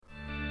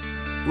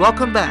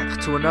Welcome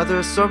back to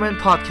another sermon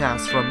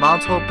podcast from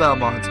Mount Hope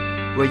Belmont,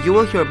 where you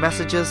will hear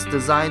messages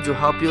designed to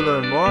help you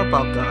learn more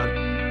about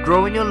God,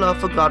 grow in your love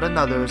for God and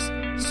others,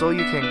 so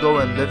you can go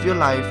and live your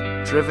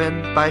life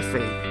driven by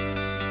faith.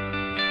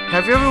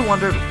 Have you ever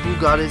wondered who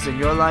God is in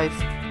your life?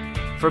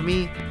 For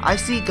me, I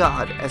see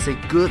God as a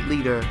good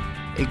leader,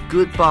 a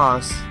good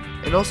boss,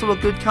 and also a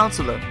good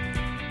counselor.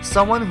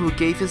 Someone who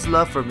gave His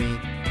love for me,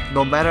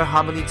 no matter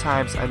how many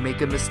times I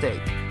make a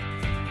mistake.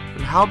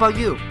 And how about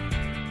you?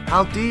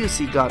 How do you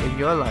see God in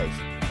your life?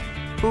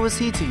 Who is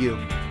He to you?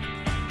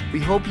 We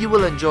hope you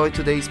will enjoy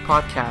today's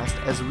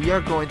podcast as we are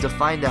going to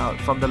find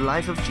out from the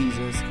life of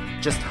Jesus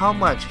just how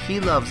much He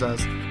loves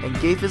us and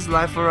gave His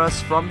life for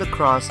us from the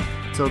cross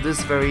till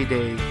this very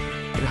day,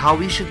 and how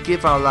we should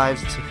give our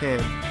lives to Him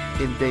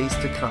in days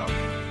to come.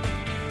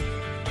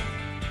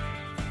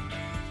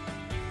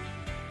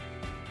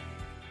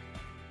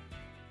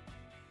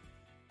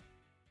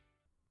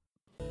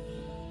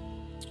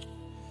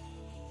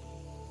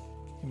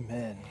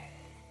 Amen.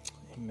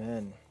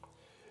 Amen.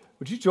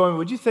 Would you join me?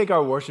 Would you thank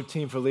our worship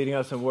team for leading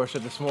us in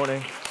worship this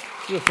morning?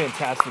 You did a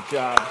fantastic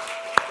job.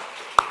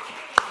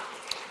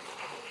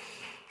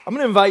 I'm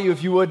going to invite you,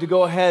 if you would, to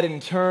go ahead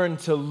and turn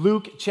to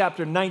Luke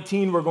chapter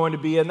 19. We're going to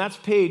be in. That's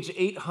page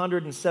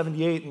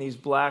 878 in these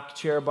black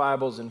chair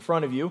Bibles in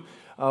front of you.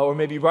 Or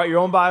maybe you brought your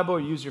own Bible or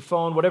use your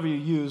phone, whatever you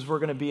use. We're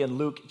going to be in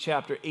Luke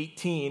chapter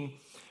 18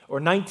 or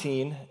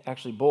 19,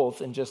 actually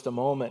both, in just a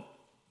moment.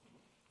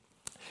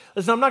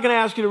 Listen, I'm not going to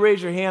ask you to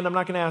raise your hand. I'm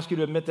not going to ask you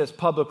to admit this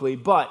publicly,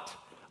 but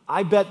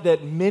I bet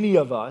that many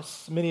of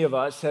us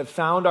have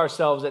found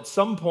ourselves at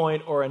some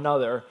point or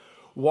another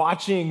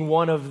watching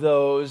one of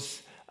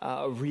those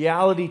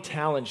reality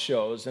talent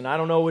shows. And I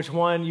don't know which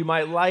one you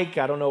might like.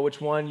 I don't know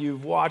which one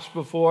you've watched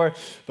before,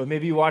 but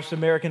maybe you watched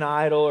American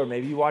Idol or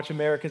maybe you watch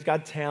America's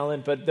Got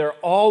Talent, but they're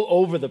all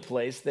over the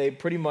place. They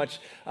pretty much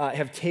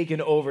have taken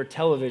over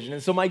television.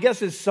 And so my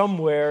guess is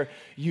somewhere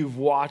you've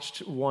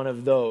watched one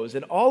of those.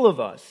 And all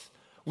of us,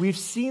 we've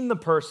seen the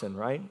person,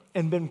 right?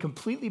 And been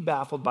completely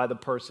baffled by the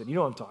person. You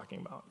know what I'm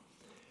talking about.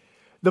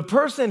 The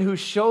person who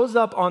shows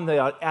up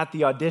at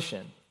the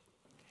audition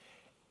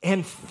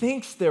and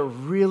thinks they're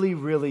really,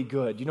 really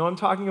good. You know what I'm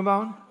talking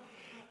about?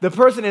 The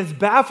person is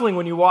baffling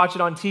when you watch it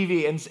on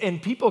TV,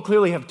 and people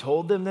clearly have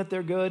told them that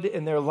they're good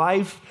in their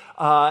life.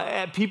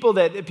 They've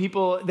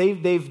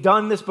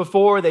done this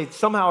before. They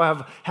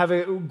somehow have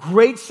a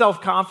great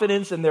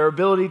self-confidence in their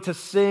ability to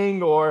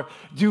sing or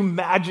do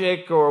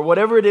magic or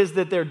whatever it is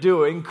that they're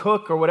doing,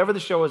 cook or whatever the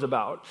show is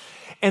about.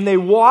 And they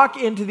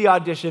walk into the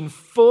audition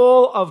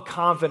full of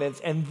confidence,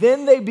 and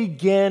then they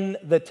begin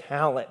the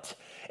talent.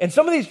 And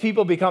some of these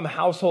people become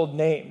household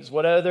names,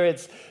 whether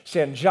it's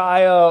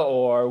Sanjaya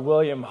or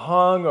William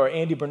Hung or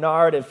Andy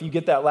Bernard. If you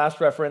get that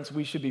last reference,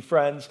 we should be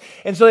friends.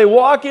 And so they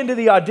walk into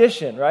the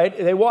audition, right?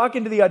 They walk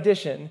into the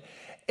audition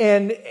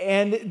and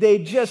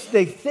they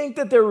think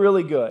that they're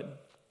really good.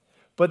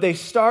 But they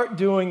start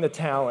doing the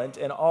talent,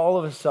 and all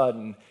of a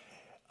sudden,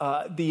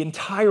 the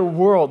entire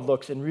world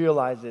looks and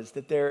realizes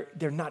that they're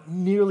not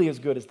nearly as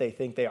good as they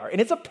think they are.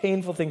 And it's a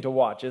painful thing to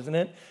watch, isn't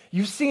it?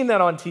 You've seen that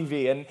on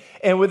TV.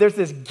 And there's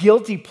this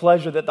guilty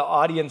pleasure that the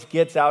audience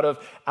gets out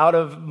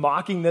of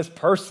mocking this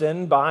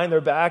person behind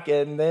their back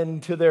and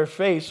then to their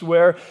face,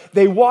 where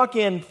they walk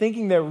in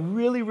thinking they're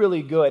really,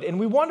 really good. And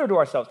we wonder to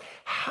ourselves,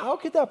 how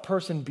could that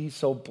person be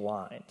so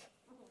blind?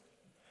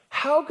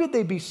 How could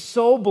they be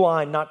so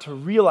blind not to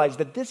realize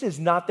that this is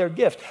not their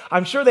gift?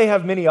 I'm sure they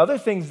have many other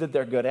things that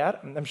they're good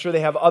at. I'm sure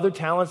they have other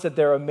talents that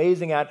they're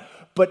amazing at.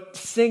 But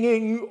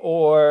singing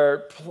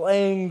or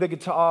playing the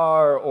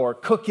guitar or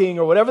cooking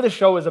or whatever the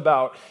show is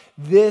about,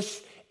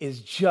 this is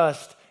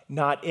just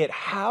not it.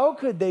 How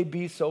could they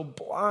be so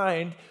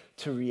blind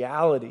to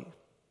reality?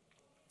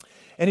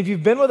 And if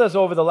you've been with us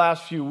over the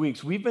last few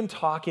weeks, we've been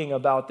talking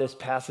about this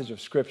passage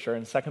of Scripture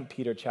in 2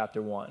 Peter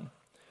chapter 1.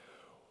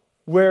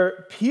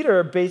 Where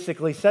Peter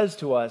basically says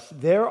to us,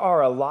 there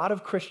are a lot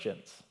of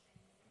Christians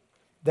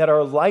that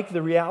are like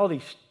the reality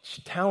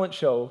talent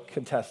show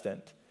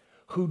contestant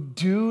who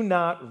do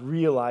not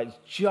realize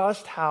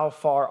just how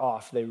far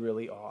off they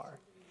really are.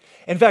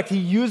 In fact, he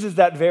uses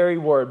that very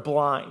word,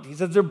 blind. He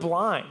says they're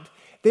blind.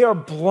 They are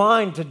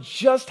blind to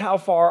just how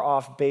far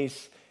off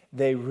base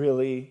they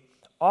really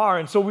are.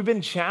 And so we've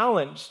been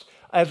challenged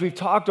as we've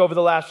talked over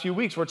the last few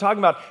weeks. We're talking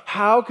about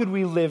how could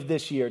we live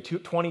this year,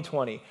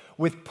 2020,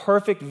 with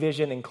perfect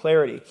vision and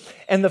clarity.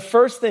 And the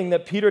first thing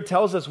that Peter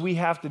tells us we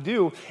have to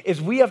do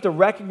is we have to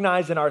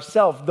recognize in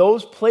ourselves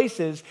those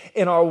places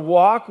in our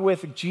walk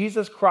with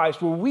Jesus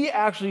Christ where we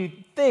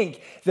actually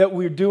think that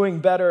we're doing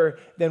better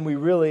than we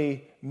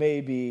really may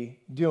be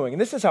doing.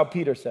 And this is how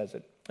Peter says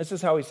it. This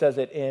is how he says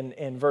it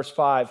in verse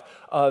 5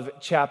 of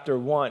chapter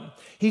 1.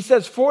 He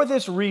says, for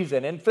this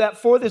reason, and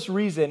for this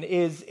reason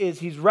is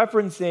he's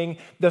referencing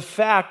the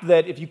fact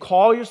that if you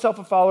call yourself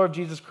a follower of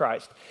Jesus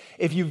Christ,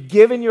 if you've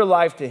given your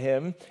life to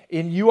Him,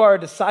 and you are a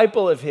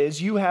disciple of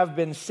His, you have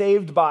been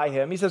saved by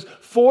Him. He says,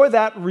 for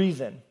that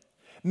reason,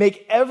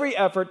 make every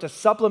effort to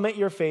supplement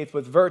your faith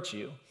with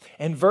virtue,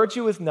 and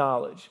virtue with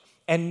knowledge,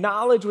 and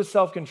knowledge with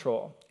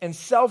self-control, and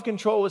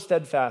self-control with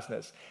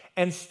steadfastness,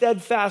 and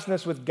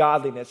steadfastness with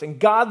godliness,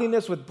 and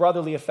godliness with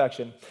brotherly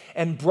affection,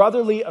 and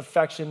brotherly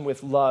affection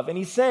with love. And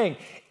he's saying,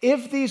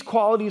 if these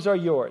qualities are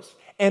yours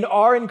and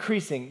are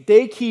increasing,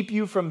 they keep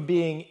you from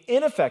being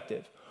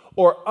ineffective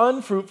or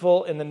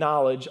unfruitful in the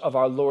knowledge of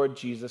our Lord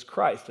Jesus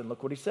Christ. And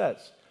look what he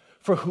says.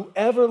 For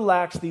whoever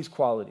lacks these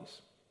qualities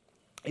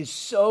is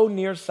so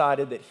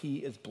nearsighted that he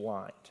is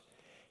blind,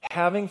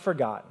 having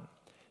forgotten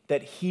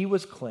that he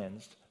was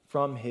cleansed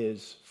from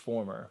his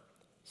former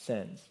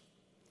sins.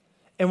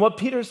 And what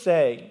Peter's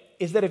saying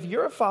is that if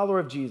you're a follower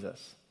of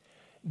Jesus,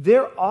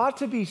 there ought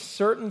to be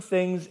certain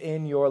things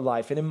in your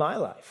life and in my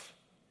life,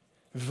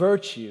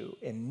 virtue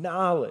and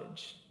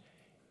knowledge,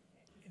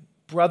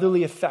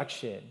 brotherly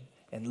affection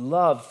and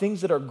love,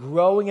 things that are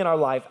growing in our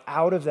life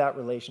out of that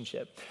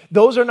relationship.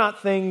 Those are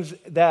not things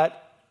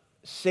that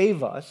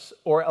save us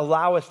or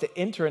allow us to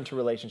enter into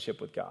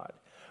relationship with God.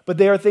 But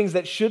they are things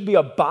that should be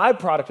a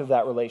byproduct of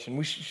that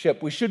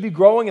relationship. We should be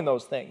growing in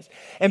those things.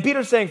 And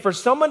Peter's saying, for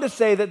someone to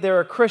say that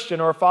they're a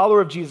Christian or a follower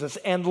of Jesus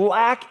and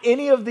lack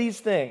any of these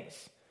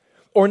things,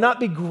 or not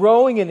be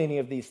growing in any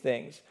of these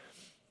things,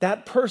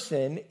 that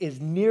person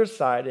is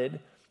nearsighted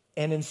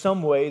and in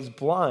some ways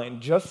blind,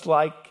 just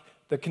like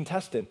the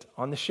contestant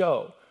on the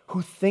show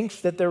who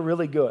thinks that they're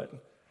really good,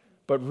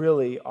 but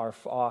really are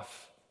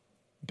off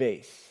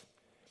base.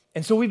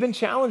 And so we've been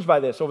challenged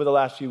by this over the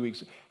last few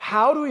weeks.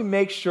 How do we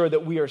make sure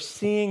that we are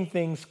seeing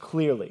things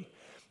clearly?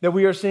 That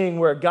we are seeing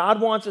where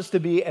God wants us to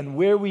be and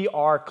where we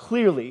are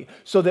clearly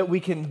so that we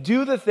can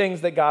do the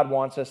things that God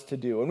wants us to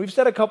do. And we've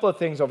said a couple of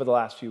things over the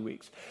last few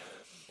weeks.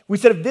 We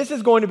said if this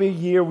is going to be a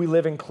year we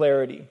live in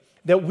clarity,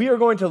 that we are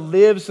going to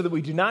live so that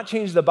we do not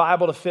change the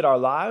Bible to fit our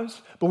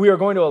lives, but we are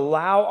going to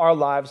allow our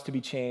lives to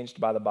be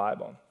changed by the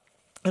Bible.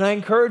 And I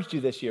encouraged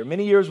you this year.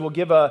 Many years we'll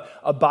give a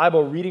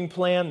Bible reading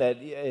plan that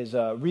is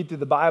read through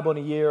the Bible in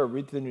a year or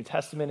read through the New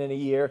Testament in a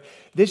year.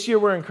 This year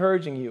we're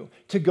encouraging you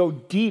to go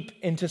deep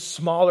into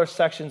smaller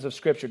sections of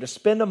Scripture, to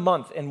spend a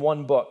month in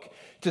one book,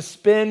 to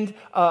spend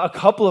a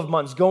couple of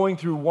months going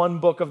through one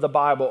book of the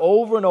Bible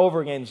over and over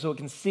again so it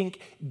can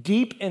sink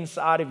deep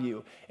inside of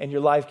you and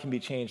your life can be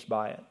changed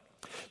by it.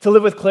 To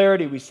live with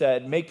clarity, we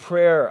said, make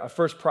prayer a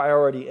first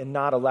priority and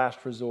not a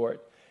last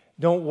resort.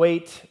 Don't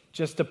wait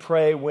just to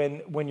pray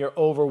when you're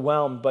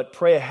overwhelmed, but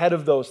pray ahead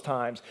of those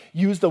times.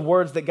 Use the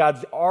words that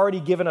God's already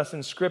given us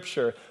in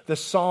Scripture, the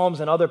Psalms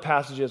and other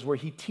passages where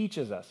he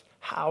teaches us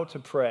how to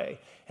pray,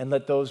 and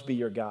let those be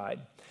your guide.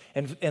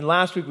 And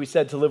last week we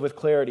said to live with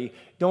clarity,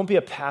 don't be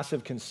a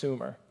passive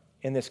consumer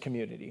in this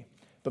community,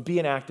 but be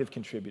an active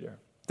contributor.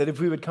 That if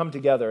we would come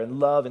together and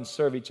love and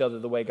serve each other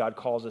the way God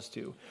calls us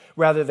to,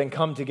 rather than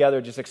come together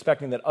just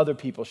expecting that other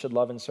people should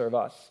love and serve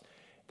us,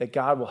 that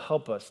God will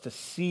help us to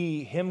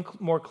see him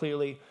more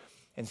clearly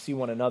and see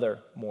one another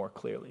more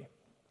clearly.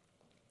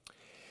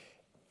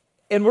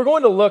 And we're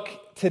going to look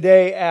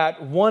today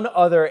at one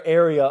other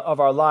area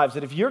of our lives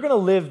that if you're going to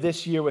live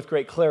this year with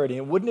great clarity,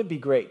 and wouldn't it be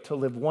great to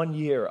live 1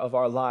 year of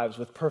our lives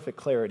with perfect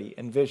clarity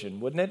and vision,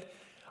 wouldn't it?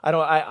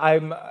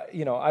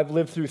 I've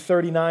lived through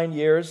 39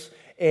 years,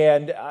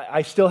 and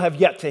I still have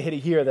yet to hit a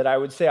year that I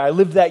would say I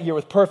lived that year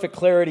with perfect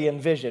clarity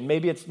and vision.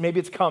 Maybe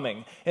it's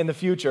coming in the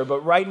future,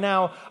 but right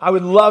now I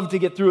would love to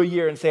get through a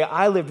year and say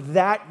I lived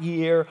that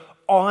year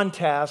on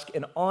task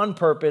and on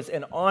purpose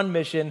and on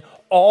mission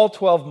all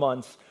 12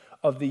 months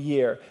of the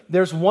year.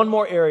 There's one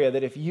more area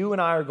that if you and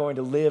I are going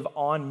to live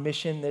on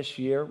mission this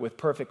year with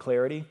perfect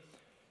clarity,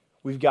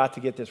 we've got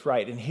to get this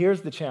right. And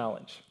here's the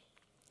challenge.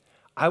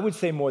 I would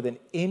say more than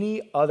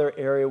any other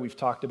area we've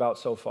talked about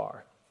so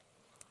far,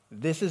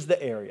 this is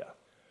the area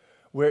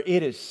where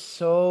it is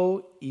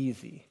so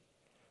easy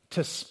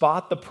to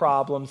spot the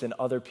problems in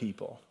other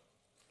people,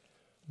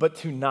 but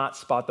to not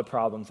spot the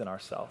problems in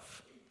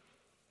ourselves.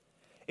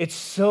 It's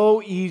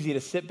so easy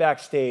to sit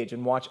backstage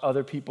and watch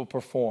other people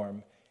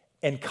perform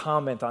and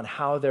comment on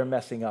how they're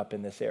messing up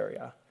in this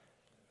area.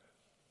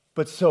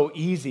 But so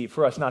easy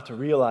for us not to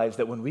realize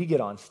that when we get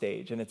on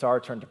stage and it's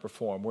our turn to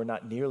perform, we're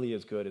not nearly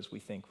as good as we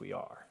think we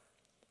are.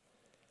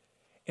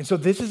 And so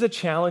this is a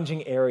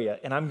challenging area,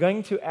 and I'm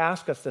going to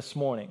ask us this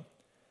morning,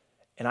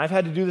 and I've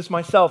had to do this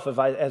myself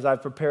as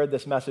I've prepared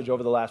this message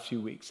over the last few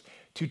weeks,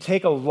 to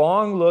take a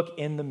long look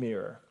in the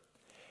mirror,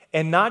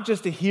 and not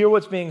just to hear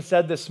what's being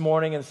said this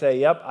morning and say,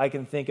 yep, I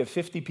can think of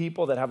 50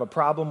 people that have a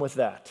problem with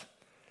that,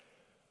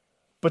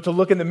 but to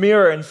look in the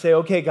mirror and say,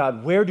 okay,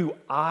 God, where do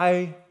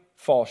I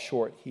fall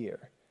short here?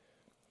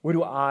 Where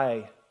do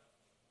I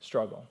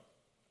struggle?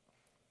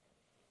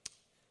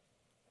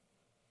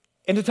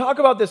 And to talk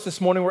about this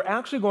morning, we're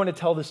actually going to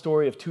tell the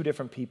story of two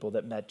different people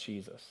that met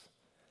Jesus.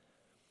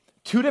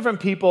 Two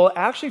different people,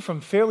 actually from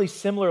fairly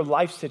similar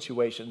life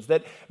situations,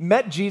 that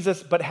met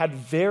Jesus but had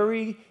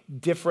very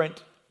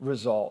different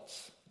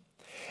results.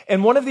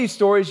 And one of these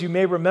stories you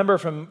may remember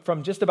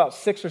from just about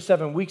 6 or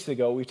 7 weeks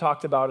ago. We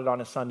talked about it on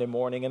a Sunday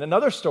morning. And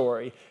another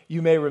story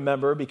you may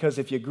remember, because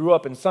if you grew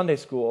up in Sunday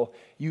school,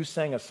 you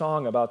sang a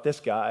song about this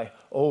guy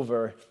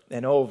over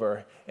and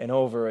over and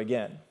over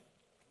again.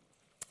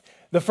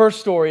 The first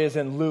story is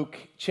in Luke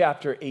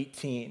chapter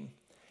 18.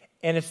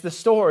 And it's the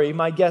story,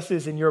 my guess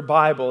is in your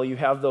Bible, you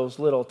have those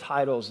little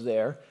titles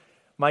there.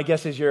 My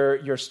guess is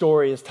your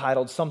story is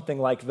titled something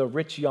like The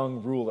Rich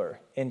Young Ruler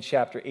in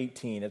chapter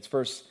 18. It's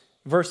verse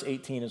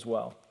 18 as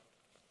well.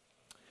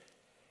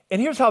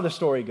 And here's how the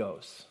story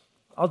goes.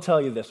 I'll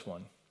tell you this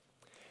one.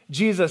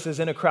 Jesus is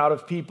in a crowd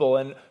of people,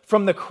 and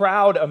from the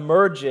crowd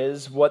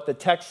emerges what the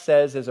text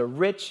says is a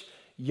rich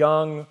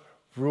young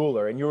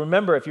ruler. And you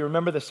remember, if you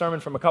remember the sermon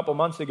from a couple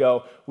months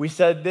ago, we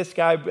said this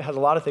guy has a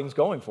lot of things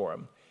going for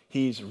him.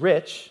 He's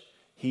rich,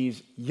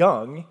 he's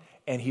young,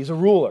 and he's a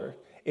ruler.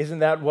 Isn't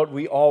that what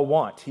we all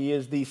want? He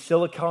is the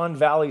Silicon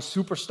Valley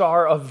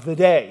superstar of the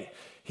day.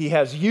 He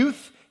has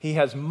youth, he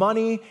has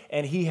money,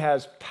 and he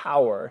has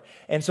power.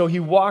 And so he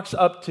walks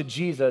up to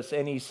Jesus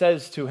and he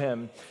says to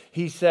him,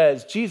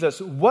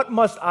 Jesus, what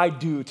must I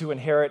do to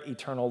inherit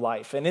eternal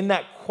life? And in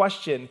that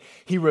question,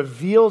 he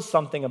reveals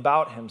something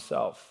about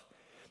himself,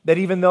 that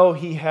even though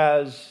he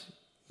has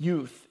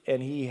youth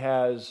and he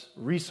has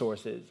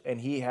resources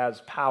and he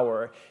has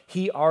power,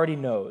 he already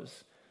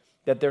knows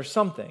that there's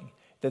something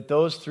that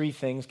those three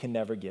things can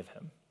never give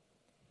him.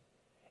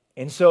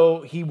 And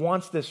so he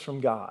wants this from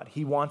God.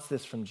 He wants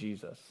this from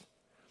Jesus.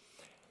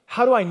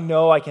 How do I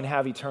know I can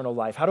have eternal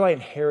life? How do I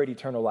inherit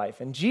eternal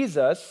life? And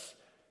Jesus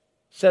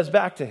says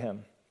back to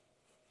him,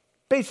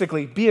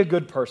 basically, be a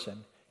good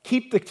person.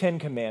 Keep the 10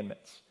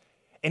 commandments.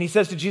 And he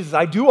says to Jesus,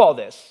 I do all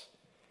this.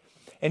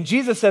 And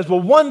Jesus says,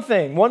 well, one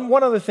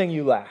other thing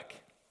you lack.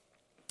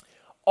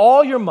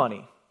 All your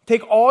money,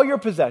 take all your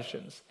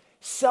possessions,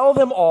 sell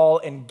them all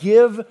and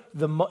give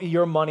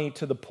your money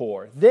to the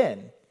poor.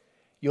 Then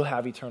you'll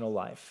have eternal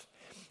life.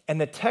 And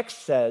the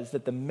text says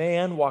that the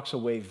man walks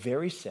away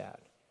very sad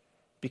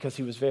because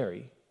he was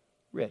very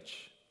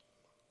rich.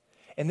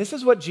 And this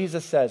is what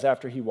Jesus says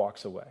after he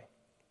walks away.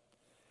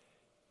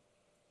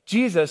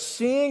 Jesus,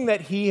 seeing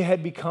that he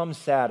had become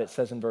sad, it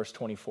says in verse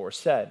 24,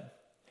 said,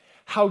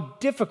 how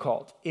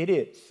difficult it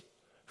is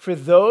for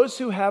those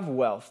who have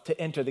wealth to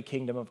enter the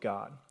kingdom of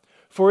God.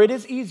 For it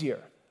is easier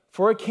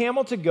for a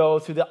camel to go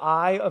through the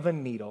eye of a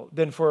needle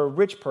than for a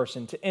rich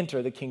person to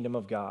enter the kingdom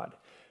of God.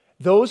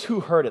 Those who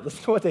heard it,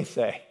 listen to what they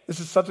say. This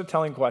is such a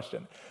telling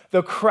question.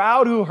 The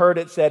crowd who heard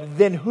it said,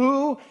 then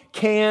who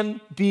can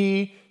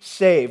be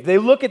saved? They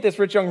look at this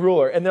rich young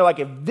ruler and they're like,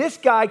 if this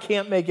guy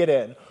can't make it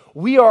in,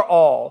 we are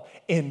all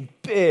in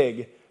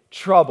big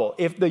trouble.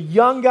 If the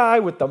young guy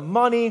with the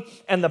money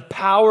and the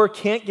power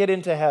can't get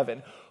into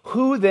heaven,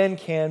 who then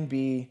can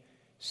be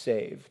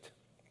saved?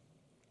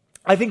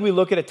 I think we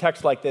look at a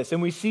text like this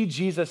and we see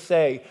Jesus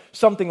say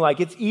something like,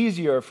 it's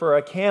easier for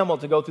a camel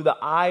to go through the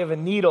eye of a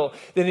needle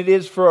than it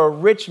is for a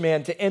rich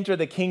man to enter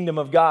the kingdom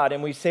of God.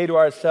 And we say to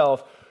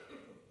ourselves,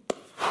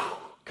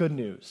 good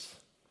news.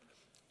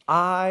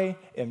 I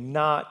am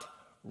not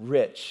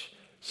rich.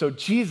 So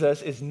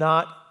Jesus is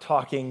not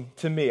talking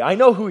to me. I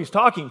know who he's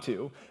talking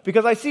to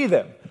because I see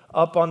them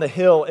up on the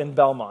hill in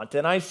Belmont,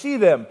 and I see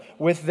them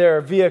with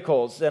their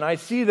vehicles, and I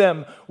see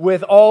them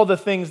with all the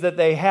things that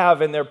they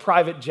have in their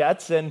private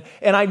jets, and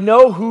I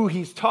know who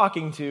he's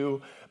talking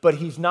to, but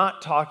he's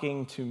not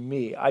talking to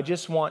me. I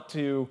just want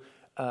to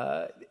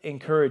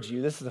encourage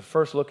you. This is the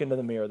first look into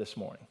the mirror this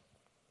morning.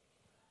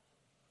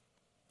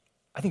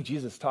 I think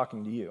Jesus is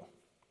talking to you.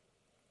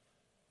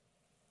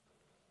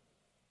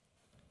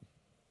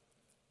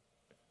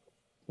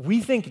 We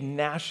think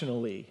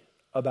nationally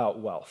about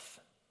wealth.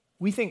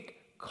 We think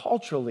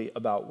culturally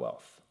about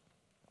wealth.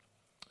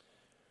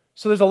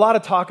 So there's a lot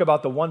of talk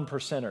about the one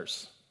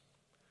percenters.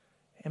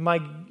 And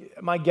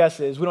my guess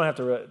is, we don't have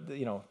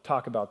to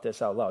talk about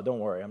this out loud. Don't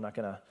worry,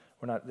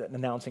 we're not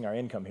announcing our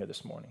income here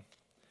this morning.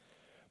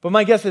 But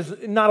my guess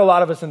is not a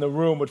lot of us in the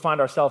room would find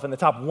ourselves in the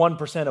top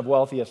 1% of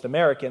wealthiest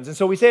Americans. And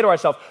so we say to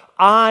ourselves,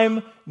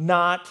 I'm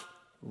not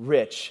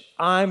rich.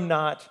 I'm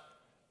not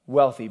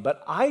wealthy.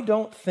 But I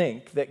don't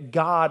think that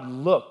God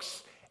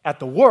looks at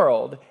the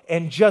world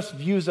and just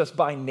views us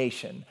by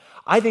nation.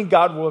 I think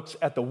God looks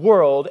at the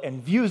world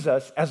and views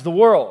us as the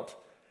world.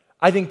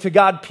 I think to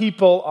God,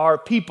 people are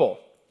people.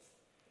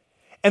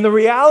 And the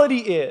reality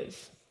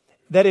is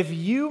that if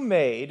you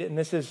made, and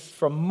this is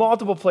from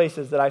multiple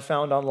places that I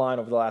found online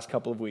over the last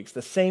couple of weeks,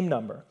 the same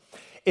number,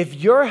 if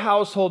your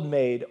household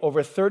made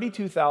over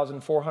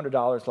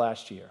 $32,400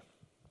 last year,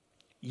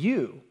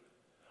 you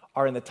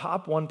are in the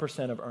top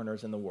 1% of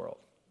earners in the world.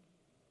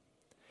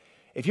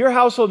 If your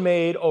household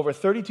made over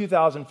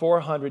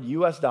 $32,400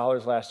 US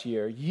last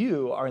year,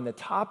 you are in the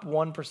top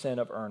 1%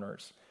 of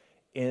earners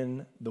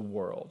in the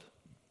world.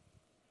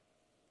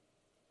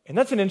 And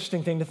that's an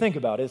interesting thing to think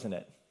about, isn't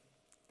it?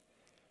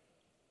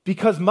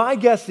 Because my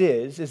guess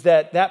is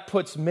that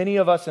puts many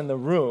of us in the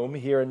room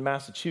here in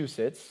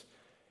Massachusetts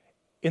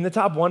in the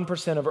top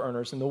 1% of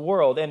earners in the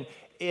world. And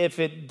if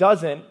it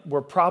doesn't,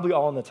 we're probably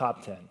all in the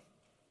top 10.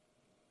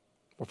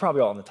 We're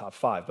probably all in the top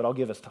 5, but I'll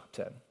give us top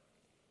 10.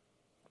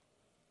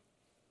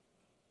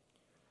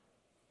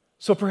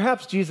 So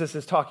perhaps Jesus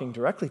is talking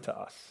directly to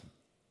us.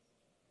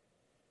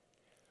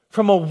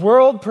 From a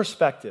world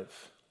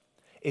perspective,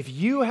 if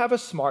you have a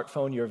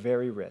smartphone, you're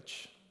very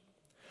rich.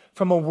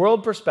 From a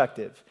world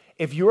perspective,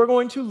 if you are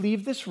going to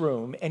leave this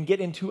room and get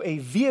into a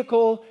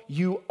vehicle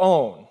you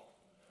own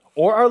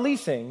or are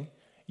leasing,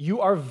 you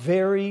are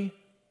very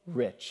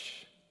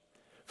rich.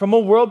 From a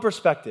world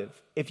perspective,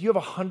 if you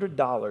have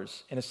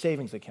 $100 in a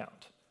savings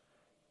account,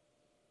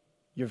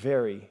 you're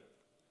very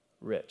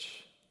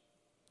rich.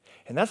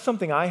 And that's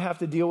something I have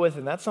to deal with,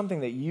 and that's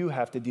something that you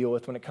have to deal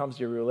with when it comes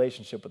to your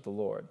relationship with the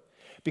Lord.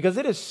 Because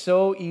it is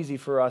so easy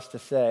for us to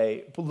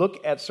say,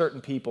 look at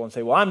certain people and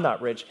say, well, I'm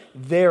not rich,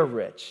 they're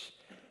rich,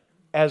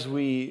 as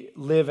we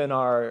live in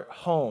our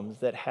homes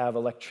that have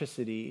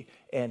electricity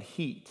and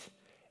heat,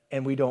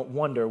 and we don't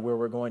wonder where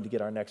we're going to get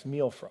our next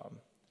meal from.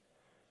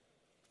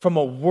 From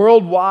a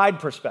worldwide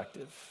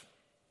perspective,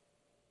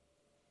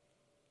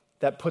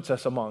 that puts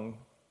us among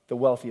the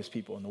wealthiest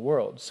people in the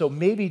world. So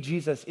maybe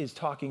Jesus is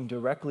talking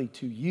directly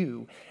to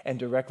you and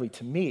directly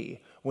to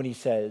me when he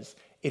says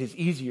it is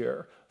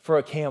easier for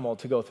a camel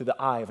to go through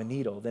the eye of a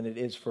needle than it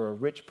is for a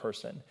rich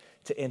person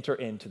to enter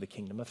into the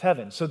kingdom of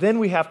heaven. So then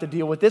we have to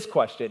deal with this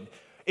question.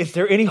 Is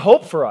there any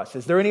hope for us?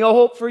 Is there any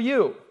hope for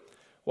you?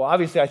 Well,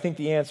 obviously, I think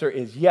the answer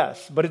is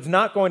yes, but it's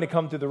not going to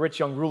come through the rich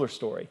young ruler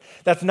story.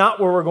 That's not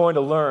where we're going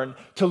to learn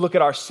to look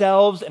at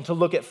ourselves and to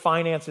look at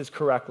finances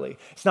correctly.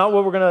 It's not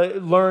where we're going to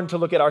learn to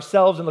look at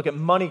ourselves and look at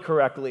money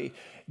correctly.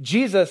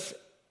 Jesus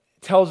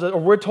tells us,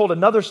 or we're told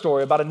another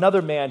story about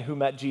another man who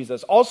met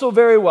Jesus, also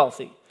very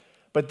wealthy,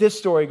 but this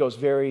story goes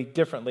very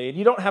differently, and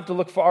you don't have to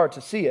look far to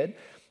see it.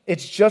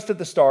 It's just at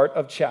the start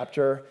of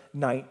chapter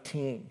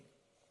 19.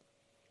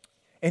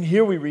 And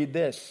here we read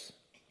this.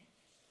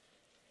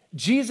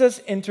 Jesus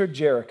entered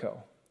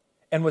Jericho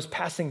and was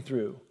passing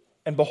through,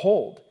 and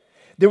behold,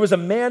 there was a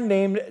man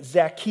named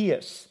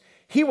Zacchaeus.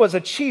 He was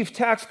a chief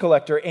tax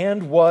collector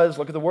and was,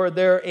 look at the word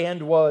there,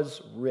 and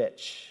was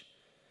rich.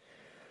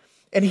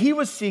 And he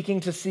was seeking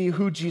to see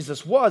who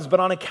Jesus was, but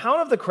on account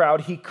of the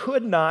crowd, he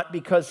could not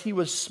because he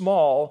was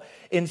small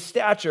in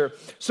stature.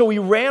 So he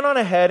ran on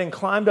ahead and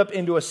climbed up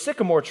into a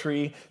sycamore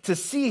tree to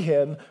see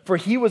him, for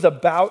he was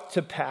about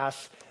to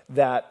pass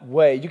that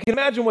way. You can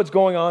imagine what's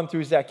going on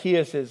through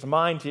Zacchaeus'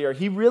 mind here.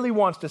 He really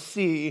wants to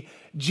see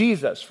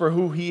Jesus for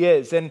who he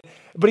is.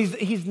 But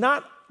he's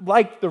not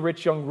like the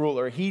rich young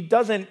ruler. He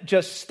doesn't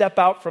just step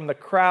out from the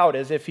crowd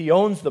as if he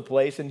owns the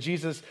place and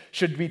Jesus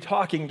should be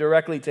talking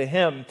directly to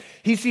him.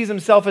 He sees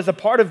himself as a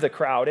part of the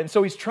crowd. And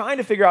so he's trying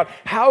to figure out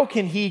how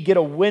can he get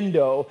a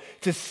window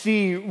to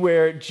see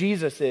where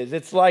Jesus is.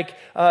 It's like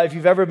if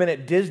you've ever been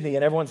at Disney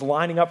and everyone's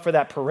lining up for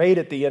that parade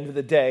at the end of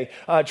the day,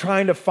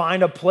 trying to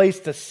find a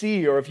place to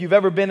see. Or if you've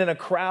ever been in a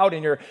crowd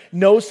and you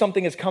know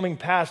something is coming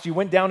past, you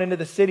went down into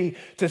the city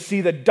to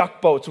see the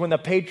duck boats when the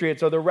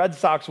Patriots or the Red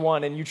Sox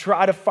won, and you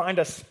try to find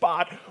a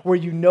spot where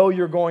you know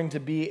you're going to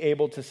be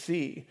able to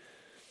see.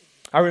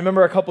 I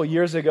remember a couple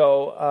years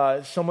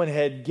ago, someone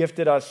had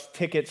gifted us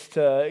tickets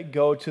to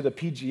go to the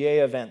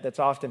PGA event that's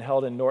often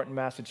held in Norton,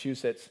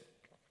 Massachusetts.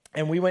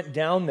 And we went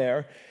down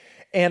there,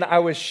 and I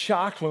was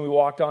shocked when we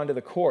walked onto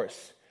the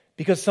course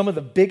because some of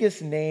the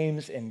biggest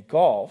names in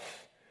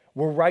golf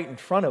were right in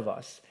front of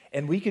us,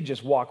 and we could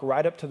just walk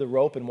right up to the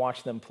rope and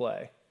watch them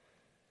play.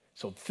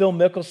 So Phil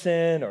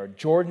Mickelson or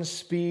Jordan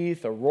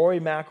Spieth or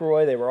Rory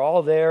McIlroy, they were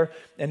all there.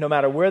 And no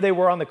matter where they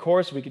were on the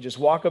course, we could just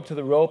walk up to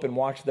the rope and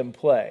watch them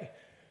play.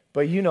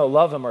 But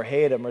love them or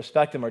hate them,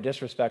 respect them or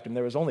disrespect them,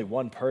 there was only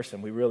one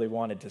person we really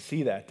wanted to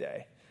see that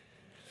day.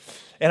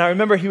 And I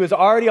remember he was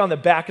already on the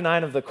back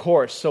nine of the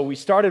course. So we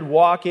started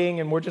walking,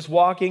 and we're just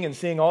walking and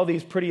seeing all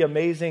these pretty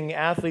amazing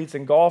athletes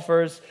and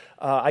golfers.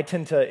 I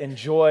tend to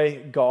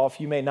enjoy golf.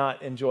 You may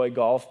not enjoy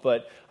golf,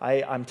 but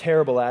I'm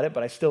terrible at it,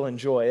 but I still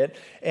enjoy it.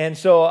 And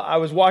so I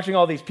was watching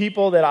all these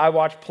people that I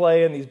watch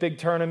play in these big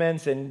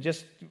tournaments, and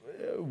just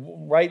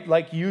right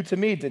like you to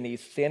me,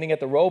 Denise, standing at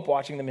the rope,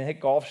 watching them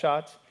hit golf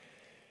shots.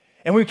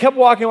 And we kept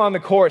walking along the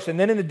course, and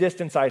then in the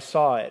distance I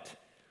saw it.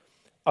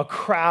 A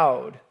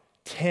crowd,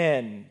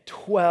 10,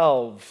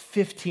 12,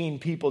 15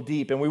 people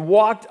deep. And we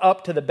walked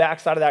up to the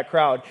backside of that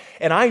crowd.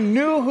 And I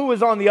knew who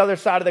was on the other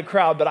side of the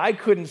crowd, but I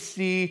couldn't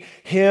see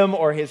him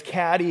or his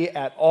caddy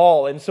at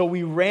all. And so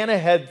we ran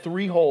ahead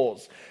 3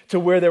 holes to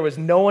where there was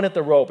no one at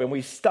the rope. And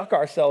we stuck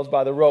ourselves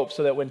by the rope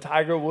so that when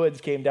Tiger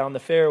Woods came down the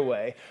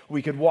fairway,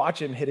 we could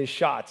watch him hit his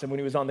shots. And when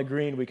he was on the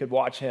green, we could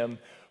watch him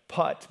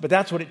putt. But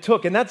that's what it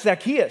took. And that's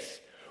Zacchaeus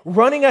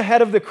running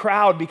ahead of the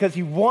crowd because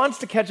he wants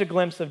to catch a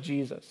glimpse of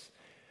Jesus.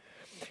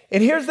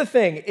 And here's the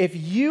thing, if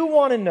you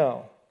want to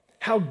know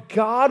how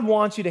God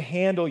wants you to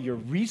handle your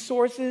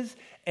resources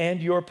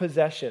and your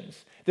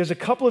possessions, there's a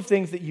couple of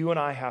things that you and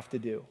I have to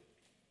do.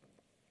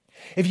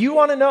 If you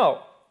want to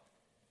know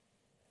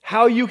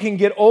how you can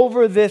get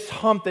over this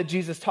hump that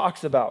Jesus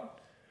talks about,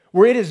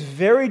 where it is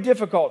very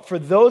difficult for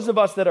those of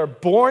us that are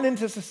born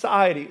into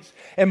societies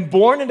and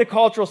born into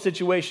cultural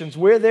situations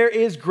where there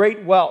is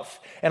great wealth.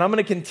 And I'm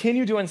going to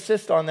continue to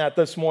insist on that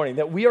this morning,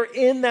 that we are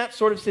in that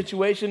sort of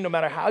situation no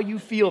matter how you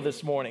feel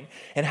this morning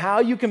and how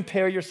you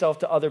compare yourself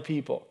to other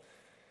people.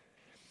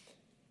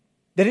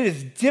 That it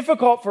is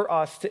difficult for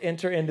us to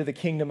enter into the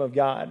kingdom of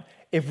God.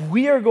 If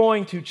we are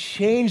going to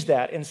change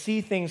that and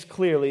see things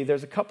clearly,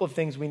 there's a couple of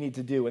things we need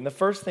to do. And the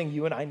first thing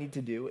you and I need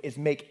to do is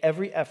make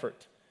every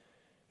effort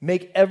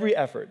make every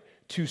effort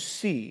to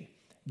see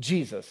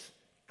Jesus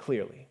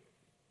clearly.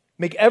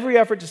 Make every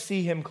effort to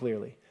see him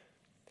clearly.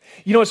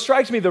 You know, it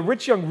strikes me the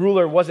rich young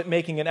ruler wasn't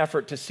making an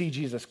effort to see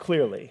Jesus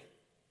clearly.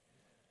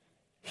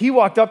 He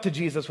walked up to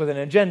Jesus with an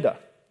agenda.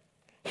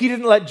 He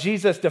didn't let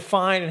Jesus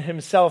define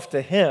himself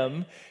to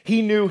him.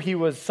 He knew he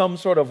was some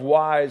sort of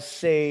wise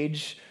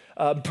sage,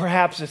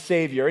 perhaps a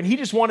savior, and he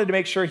just wanted to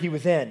make sure he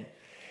was in.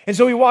 And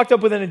so he walked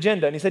up with an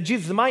agenda, and he said,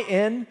 Jesus, am I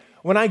in?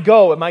 When I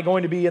go, am I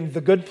going to be in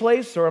the good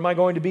place, or am I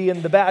going to be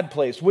in the bad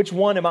place? Which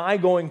one am I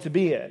going to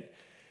be in?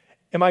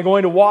 Am I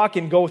going to walk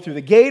and go through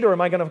the gate, or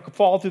am I going to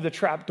fall through the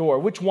trap door?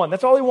 Which one?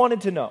 That's all he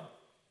wanted to know.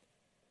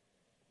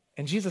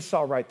 And Jesus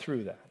saw right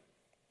through that.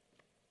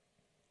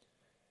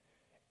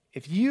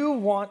 If you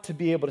want to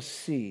be able to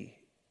see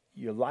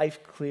your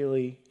life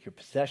clearly, your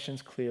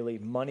possessions clearly,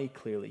 money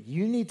clearly,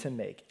 you need to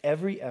make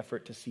every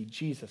effort to see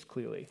Jesus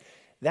clearly.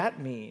 That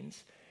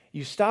means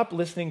you stop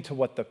listening to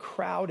what the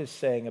crowd is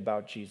saying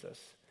about Jesus.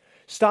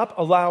 Stop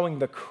allowing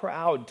the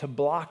crowd to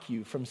block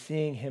you from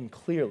seeing him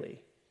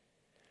clearly.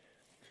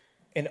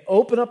 And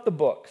open up the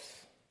books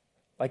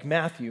like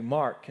Matthew,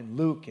 Mark, and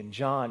Luke, and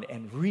John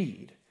and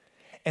read.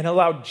 And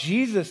allow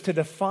Jesus to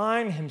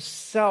define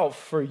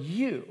himself for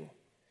you.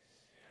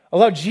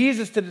 Allow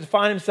Jesus to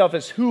define himself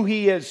as who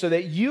he is so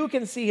that you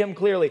can see him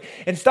clearly.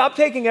 And stop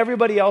taking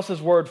everybody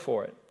else's word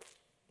for it.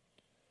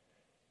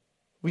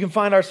 We can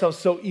find ourselves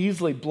so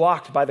easily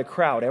blocked by the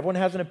crowd. Everyone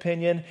has an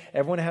opinion.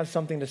 Everyone has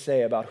something to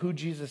say about who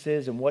Jesus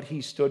is and what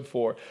he stood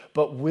for.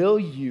 But will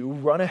you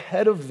run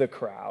ahead of the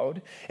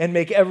crowd and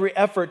make every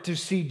effort to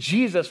see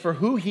Jesus for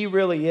who he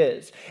really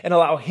is and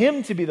allow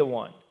him to be the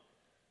one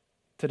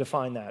to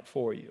define that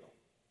for you?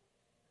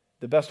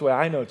 The best way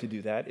I know to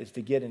do that is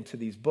to get into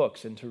these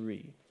books and to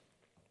read.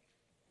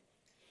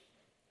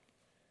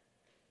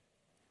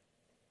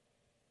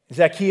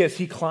 Zacchaeus,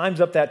 he climbs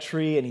up that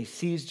tree and he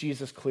sees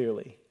Jesus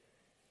clearly.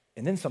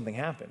 And then something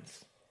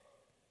happens.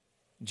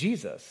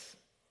 Jesus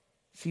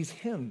sees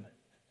him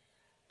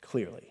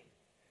clearly.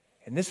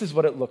 And this is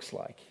what it looks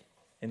like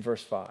in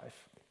verse 5.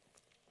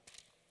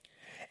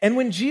 And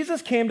when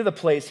Jesus came to the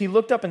place, he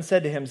looked up and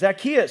said to him,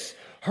 Zacchaeus,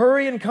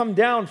 hurry and come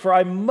down, for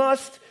I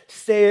must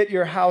stay at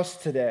your house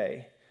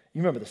today.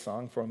 You remember the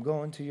song, For I'm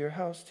going to your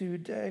house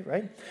today,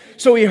 right?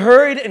 So he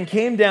hurried and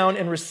came down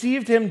and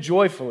received him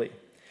joyfully.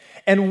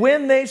 And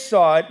when they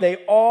saw it, they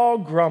all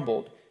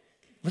grumbled.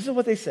 Listen to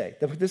what they say.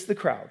 This is the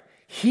crowd.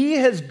 He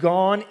has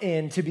gone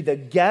in to be the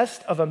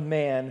guest of a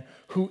man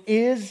who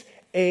is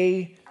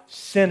a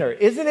sinner.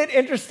 Isn't it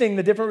interesting,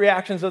 the different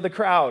reactions of the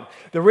crowd?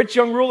 The rich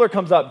young ruler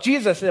comes up.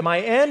 Jesus, am I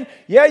in?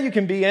 Yeah, you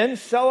can be in.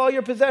 Sell all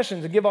your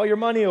possessions and give all your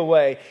money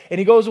away. And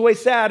he goes away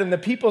sad. And the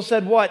people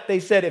said what?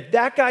 They said, if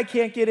that guy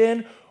can't get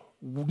in,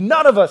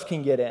 none of us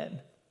can get in.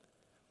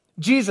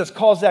 Jesus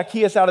calls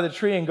Zacchaeus out of the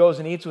tree and goes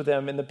and eats with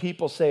him. And the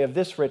people say of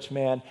this rich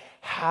man,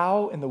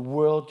 how in the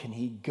world can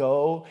he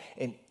go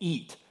and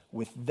eat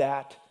with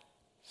that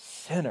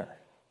sinner?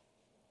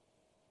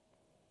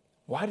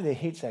 Why do they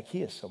hate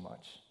Zacchaeus so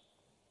much?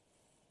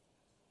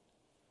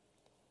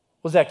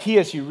 Well,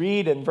 Zacchaeus, you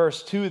read in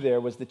verse 2 there,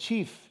 was the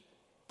chief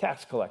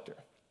tax collector.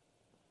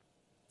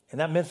 And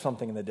that meant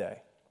something in the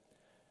day.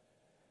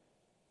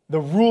 The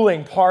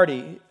ruling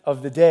party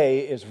of the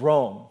day is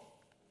Rome.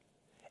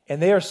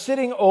 And they are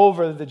sitting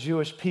over the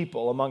Jewish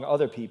people, among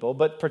other people,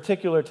 but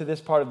particular to this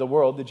part of the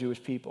world, the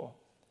Jewish people.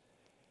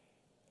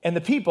 And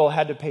the people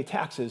had to pay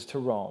taxes to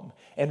Rome.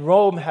 And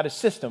Rome had a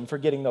system for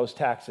getting those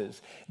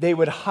taxes. They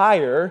would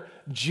hire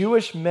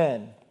Jewish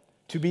men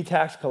to be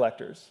tax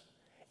collectors.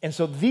 And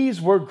so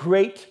these were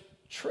great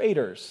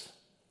traders.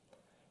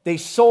 They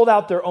sold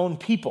out their own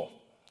people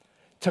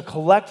to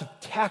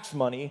collect tax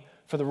money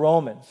for the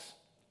Romans.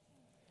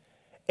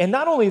 And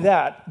not only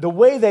that, the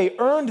way they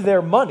earned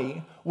their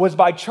money was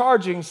by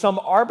charging some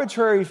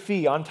arbitrary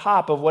fee on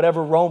top of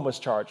whatever Rome was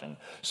charging.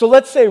 So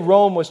let's say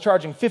Rome was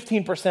charging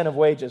 15% of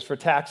wages for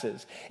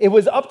taxes. It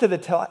was up to the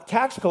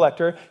tax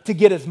collector to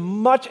get as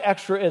much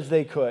extra as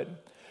they could.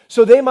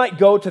 So they might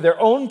go to their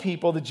own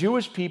people, the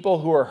Jewish people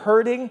who are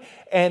hurting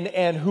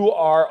and who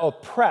are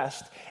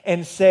oppressed,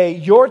 and say,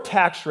 your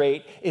tax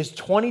rate is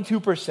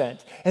 22%.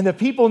 And the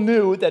people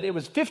knew that it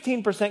was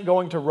 15%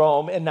 going to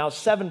Rome and now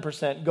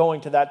 7%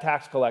 going to that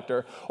tax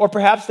collector. Or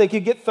perhaps they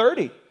could get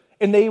 30%.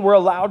 And they were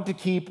allowed to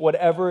keep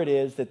whatever it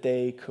is that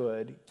they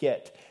could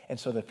get. And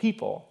so the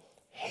people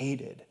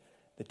hated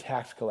the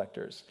tax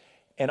collectors.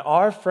 And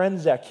our friend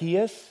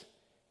Zacchaeus,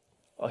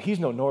 well, he's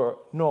no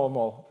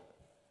normal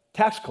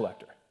tax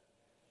collector.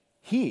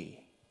 He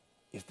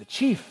is the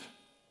chief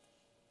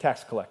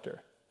tax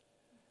collector.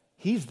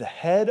 He's the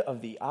head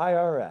of the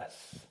IRS.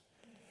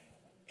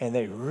 And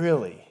they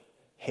really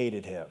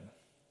hated him.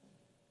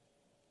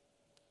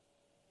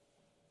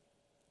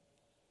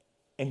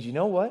 And you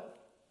know what?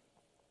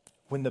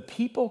 When the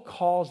people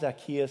call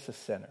Zacchaeus a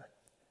sinner,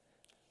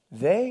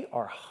 they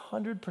are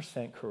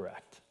 100%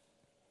 correct.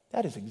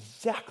 That is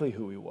exactly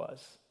who he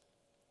was.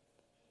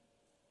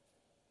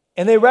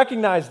 And they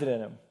recognized it in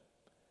him.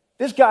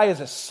 This guy is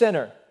a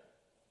sinner.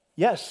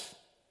 Yes,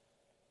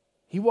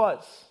 he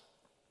was.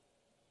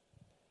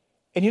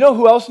 And you know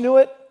who else knew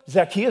it?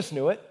 Zacchaeus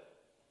knew it.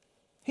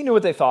 He knew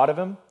what they thought of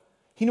him.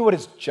 He knew what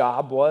his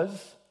job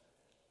was.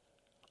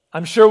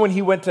 I'm sure when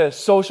he went to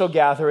social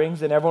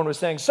gatherings and everyone was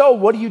saying, "So,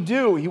 what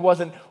do?" he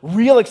wasn't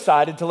real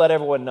excited to let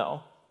everyone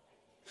know.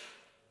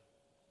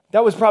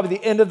 That was probably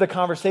the end of the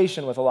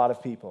conversation with a lot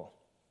of people.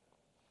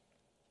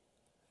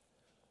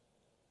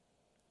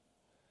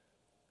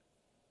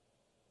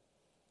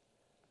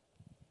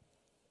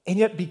 And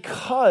yet,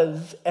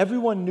 because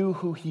everyone knew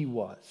who he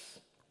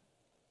was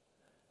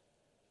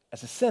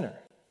as a sinner,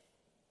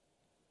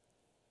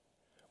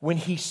 when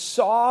he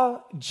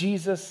saw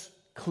Jesus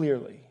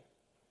clearly,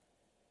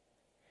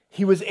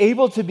 he was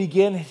able to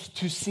begin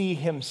to see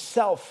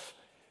himself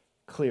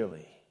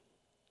clearly.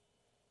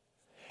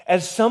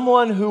 As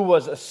someone who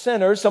was a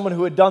sinner, someone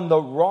who had done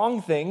the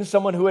wrong things,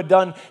 someone who had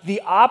done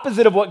the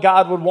opposite of what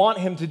God would want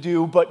him to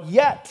do, but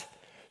yet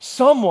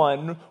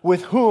someone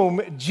with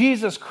whom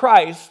Jesus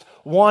Christ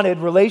wanted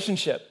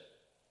relationship.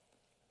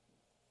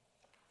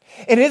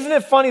 And isn't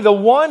it funny, the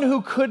one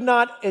who could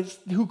not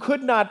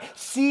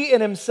see in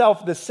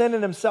himself the sin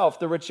in himself,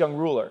 the rich young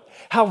ruler,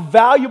 how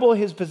valuable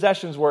his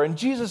possessions were. And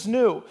Jesus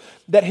knew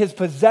that his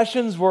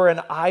possessions were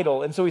an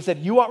idol. And so he said,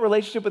 you want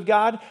relationship with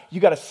God? You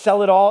got to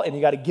sell it all and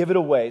you got to give it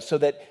away so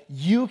that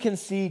you can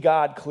see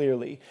God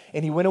clearly.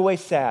 And he went away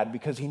sad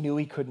because he knew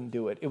he couldn't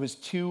do it. It was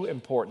too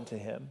important to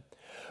him.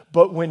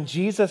 But when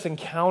Jesus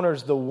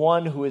encounters the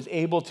one who is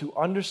able to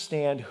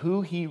understand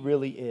who he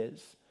really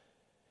is,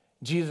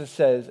 Jesus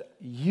says,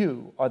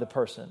 you are the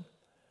person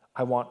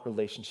I want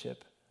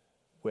relationship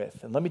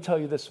with. And let me tell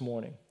you this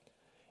morning,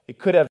 it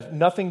could have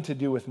nothing to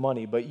do with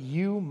money, but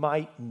you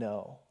might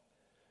know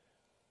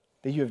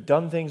that you have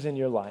done things in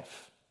your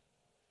life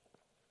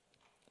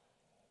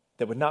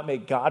that would not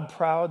make God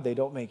proud, they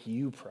don't make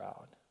you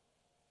proud.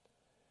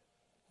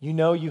 You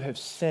know you have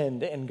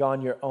sinned and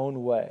gone your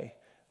own way.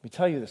 Let me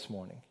tell you this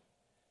morning,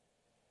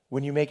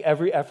 when you make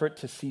every effort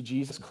to see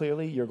Jesus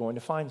clearly, you're going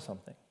to find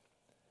something.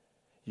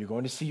 You're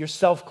going to see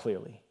yourself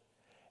clearly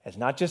as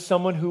not just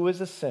someone who is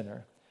a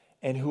sinner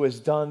and who has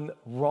done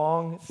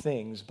wrong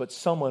things, but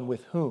someone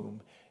with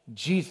whom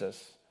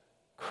Jesus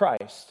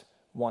Christ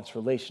wants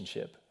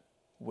relationship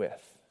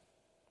with.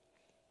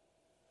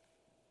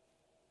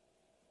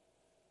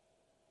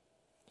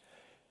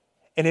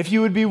 And if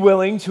you would be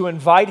willing to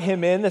invite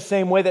him in the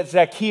same way that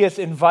Zacchaeus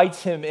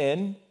invites him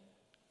in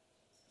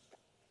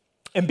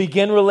and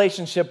begin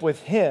relationship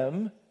with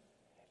him,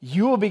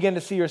 you will begin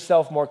to see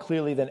yourself more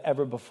clearly than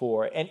ever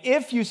before. And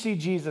if you see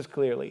Jesus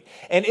clearly,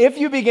 and if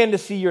you begin to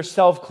see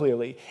yourself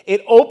clearly,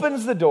 it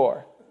opens the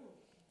door.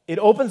 It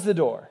opens the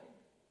door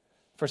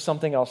for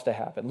something else to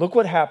happen. Look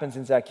what happens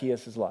in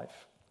Zacchaeus'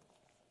 life.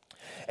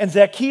 And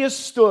Zacchaeus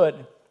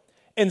stood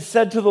and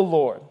said to the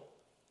Lord,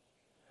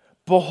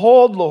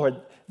 "Behold, Lord,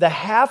 the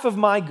half of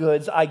my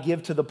goods I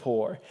give to the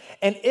poor.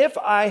 And if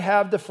I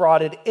have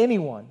defrauded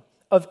anyone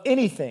of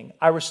anything,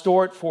 I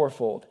restore it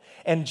fourfold."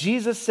 And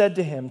Jesus said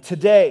to him,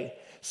 "Today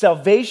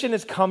salvation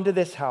has come to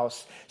this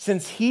house,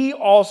 since he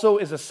also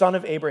is a son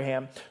of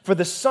Abraham. For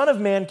the Son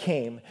of Man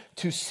came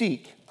to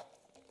seek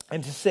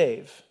and to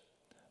save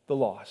the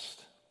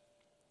lost."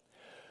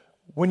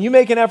 When you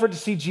make an effort to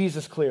see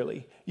Jesus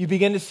clearly, you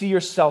begin to see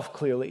yourself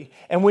clearly.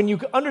 And when you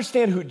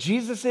understand who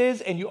Jesus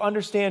is and you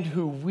understand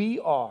who we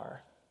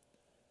are,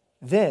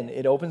 then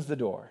it opens the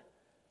door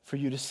for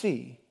you to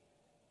see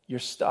your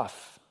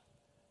stuff,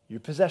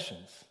 your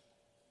possessions,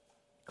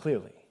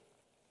 clearly.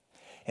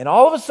 And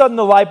all of a sudden,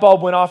 the light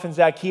bulb went off in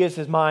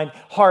Zacchaeus'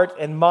 heart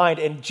and mind.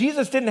 And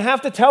Jesus didn't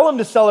have to tell him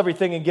to sell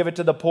everything and give it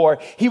to the poor.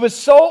 He was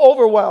so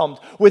overwhelmed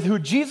with who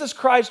Jesus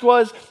Christ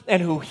was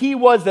and who he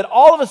was that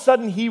all of a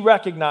sudden he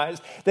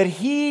recognized that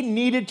he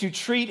needed to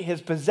treat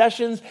his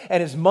possessions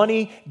and his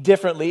money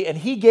differently. And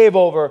he gave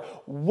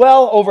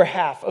well over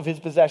half of his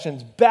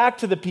possessions back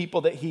to the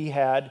people that he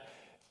had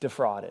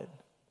defrauded.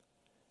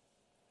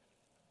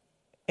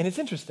 And it's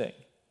interesting,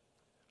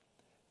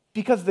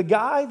 because the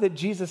guy that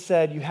Jesus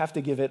said you have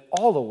to give it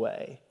all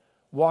away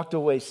walked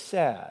away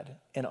sad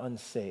and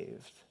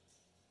unsaved.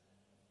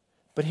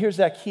 But here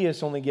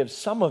Zacchaeus only gives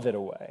some of it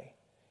away.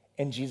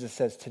 And Jesus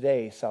says,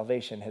 today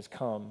salvation has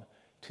come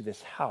to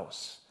this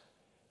house.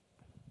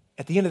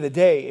 At the end of the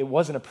day, it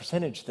wasn't a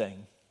percentage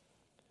thing.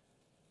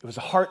 It was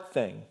a heart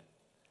thing.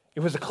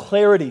 It was a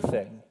clarity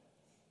thing.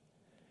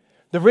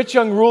 The rich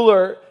young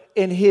ruler,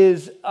 in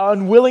his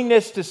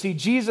unwillingness to see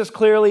Jesus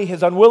clearly,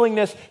 his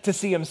unwillingness to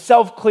see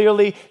himself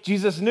clearly,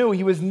 Jesus knew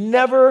he was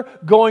never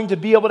going to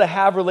be able to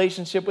have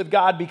relationship with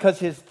God because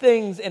his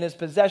things and his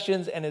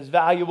possessions and his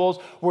valuables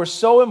were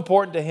so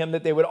important to him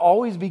that they would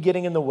always be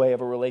getting in the way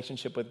of a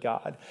relationship with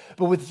God.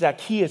 But with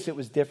Zacchaeus, it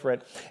was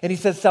different. And he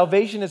says,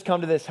 salvation has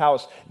come to this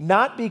house,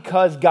 not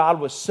because God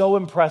was so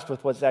impressed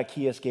with what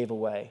Zacchaeus gave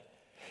away.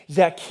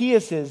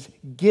 Zacchaeus'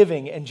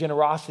 giving and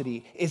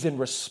generosity is in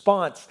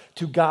response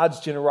to God's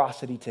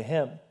generosity to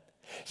him.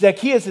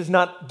 Zacchaeus is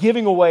not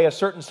giving away a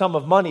certain sum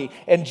of money,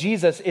 and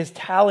Jesus is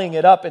tallying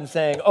it up and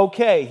saying,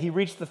 okay, he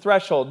reached the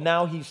threshold,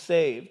 now he's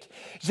saved.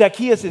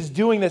 Zacchaeus is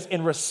doing this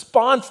in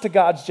response to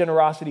God's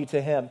generosity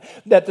to him,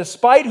 that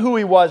despite who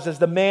he was as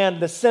the man,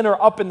 the sinner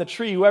up in the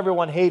tree who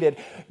everyone hated,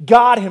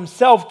 God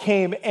himself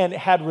came and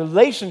had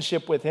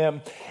relationship with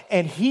him,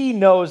 and he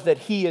knows that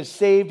he is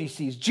saved. He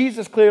sees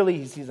Jesus clearly,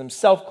 he sees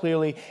himself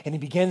clearly, and he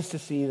begins to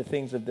see the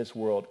things of this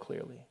world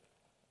clearly.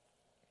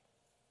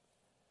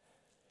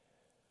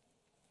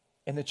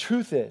 And the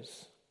truth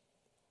is,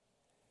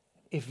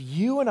 if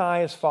you and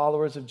I as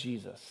followers of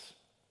Jesus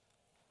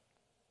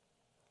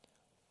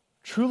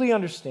truly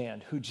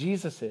understand who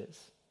Jesus is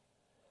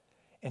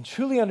and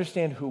truly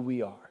understand who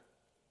we are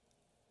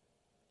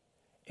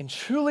and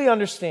truly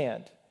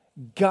understand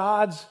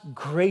God's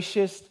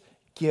gracious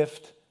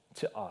gift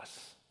to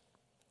us,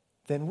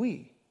 then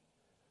we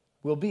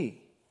will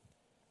be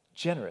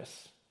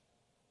generous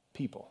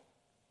people.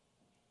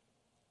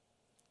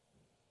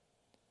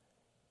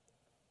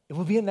 It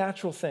will be a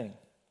natural thing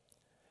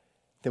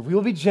that we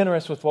will be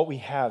generous with what we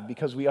have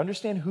because we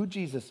understand who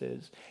Jesus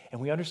is and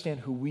we understand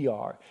who we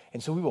are.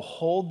 And so we will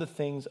hold the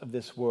things of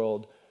this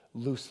world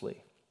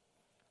loosely.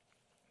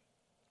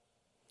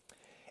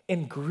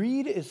 And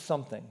greed is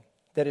something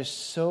that is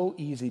so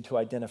easy to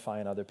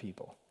identify in other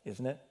people,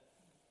 isn't it?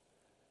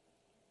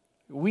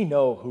 We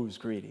know who's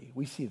greedy.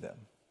 We see them.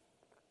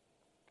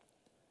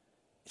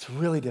 It's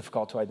really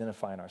difficult to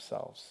identify in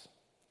ourselves.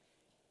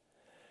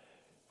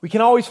 We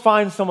can always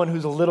find someone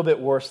who's a little bit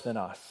worse than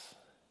us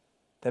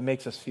that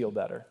makes us feel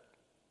better.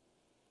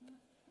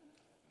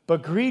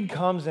 But greed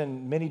comes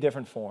in many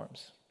different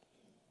forms.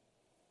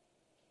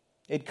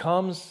 It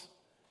comes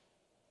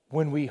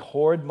when we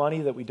hoard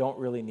money that we don't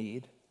really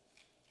need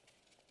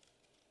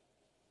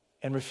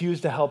and refuse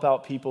to help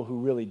out people who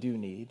really do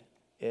need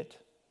it.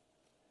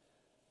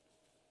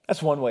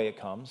 That's one way it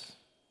comes.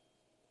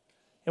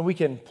 And we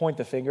can point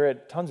the finger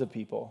at tons of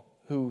people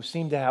who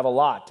seem to have a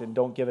lot and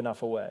don't give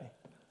enough away.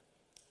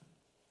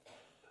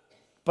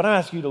 But I'm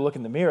asking you to look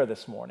in the mirror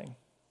this morning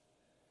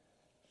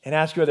and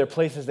ask you, are there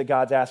places that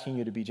God's asking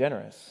you to be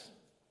generous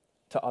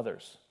to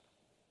others?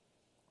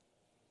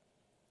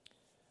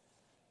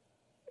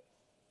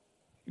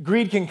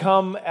 Greed can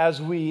come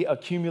as we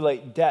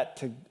accumulate debt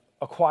to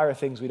acquire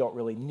things we don't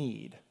really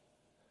need.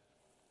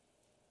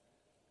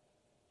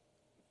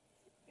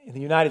 In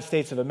the United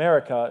States of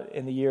America,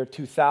 in the year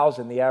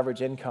 2000, the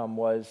average income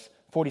was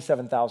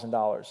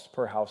 $47,000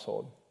 per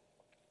household.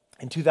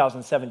 In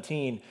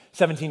 2017,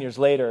 17 years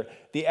later,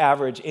 the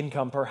average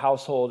income per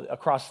household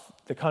across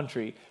the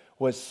country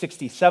was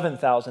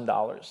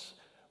 $67,000,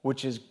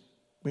 which is,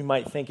 we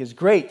might think, is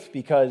great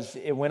because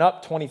it went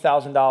up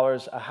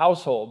 $20,000 a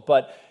household.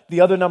 But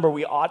the other number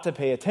we ought to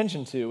pay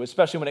attention to,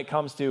 especially when it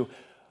comes to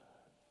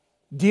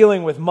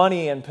dealing with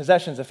money and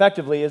possessions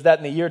effectively, is that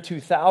in the year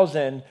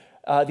 2000,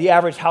 the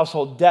average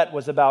household debt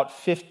was about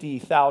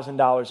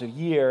 $50,000 a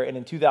year, and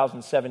in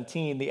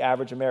 2017, the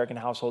average American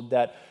household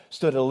debt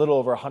stood at a little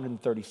over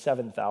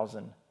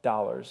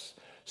 $137,000.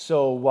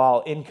 So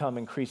while income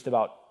increased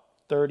about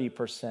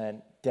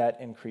 30%, debt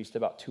increased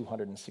about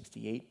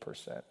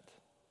 268%.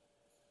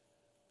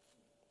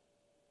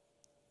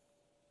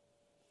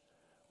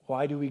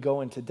 Why do we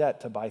go into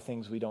debt to buy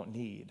things we don't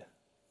need?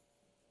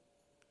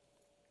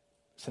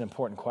 It's an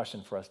important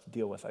question for us to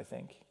deal with, I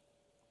think.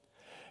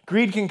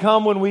 Greed can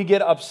come when we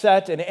get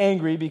upset and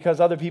angry because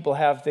other people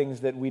have things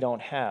that we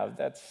don't have.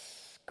 That's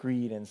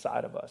greed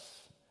inside of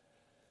us.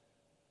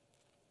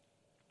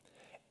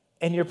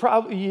 And you're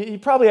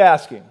probably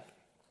asking,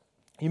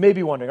 you may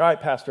be wondering, all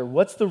right, Pastor,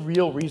 what's the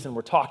real reason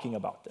we're talking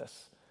about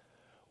this?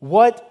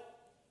 What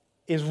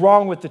is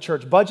wrong with the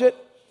church budget?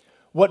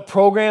 What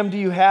program do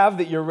you have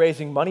that you're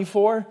raising money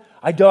for?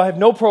 I have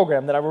no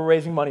program that we're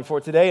raising money for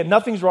today, and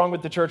nothing's wrong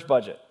with the church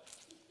budget.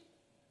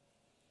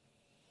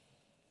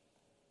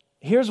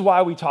 Here's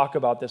why we talk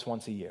about this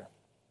once a year.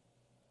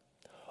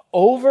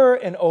 Over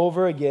and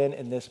over again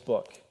in this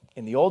book,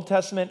 in the Old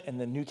Testament and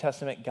the New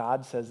Testament,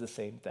 God says the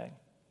same thing.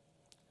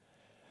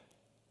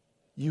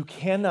 You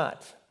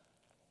cannot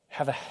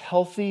have a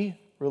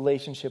healthy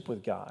relationship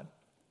with God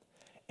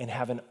and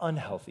have an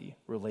unhealthy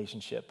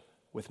relationship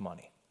with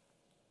money.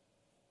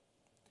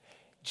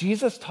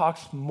 Jesus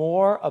talks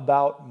more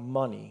about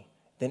money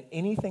than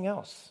anything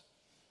else.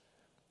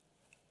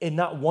 And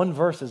not one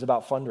verse is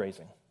about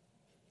fundraising.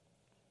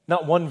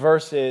 Not one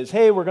verse is,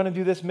 hey, we're going to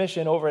do this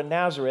mission over in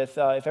Nazareth.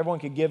 If everyone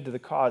could give to the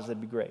cause, that'd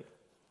be great.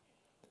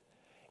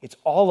 It's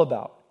all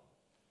about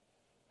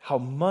how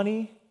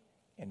money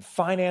and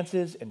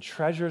finances and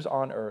treasures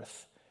on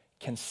earth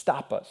can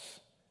stop us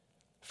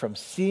from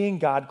seeing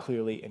God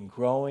clearly and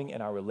growing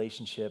in our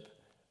relationship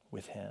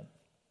with Him.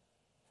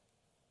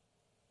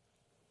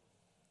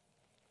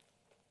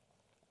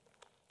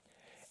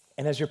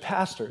 And as your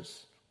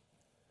pastors,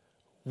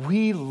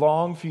 we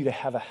long for you to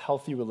have a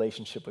healthy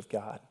relationship with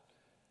God.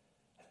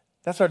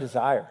 That's our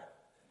desire.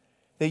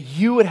 That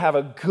you would have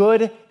a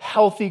good,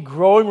 healthy,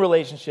 growing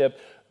relationship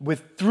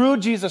through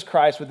Jesus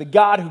Christ, with the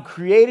God who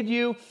created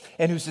you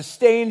and who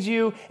sustains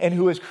you and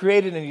who has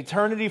created an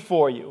eternity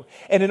for you.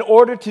 And in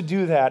order to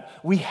do that,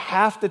 we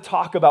have to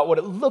talk about what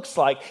it looks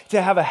like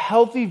to have a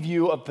healthy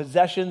view of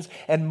possessions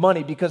and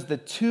money, because the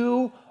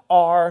two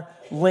are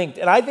linked.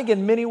 And I think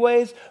in many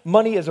ways,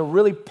 money is a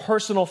really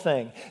personal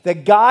thing,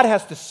 that God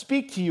has to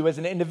speak to you as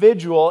an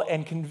individual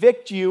and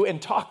convict you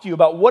and talk to you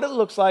about what it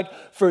looks like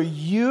for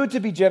you to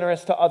be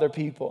generous to other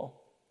people.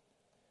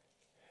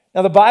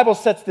 Now, the Bible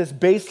sets this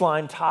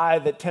baseline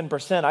tithe at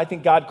 10%. I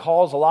think God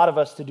calls a lot of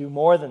us to do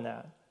more than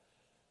that.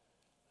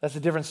 That's a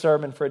different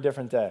sermon for a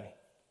different day.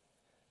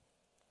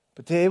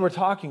 But today we're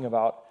talking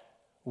about,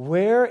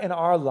 where in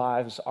our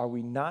lives are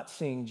we not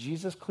seeing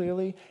Jesus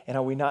clearly, and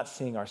are we not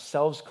seeing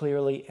ourselves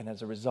clearly, and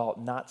as a result,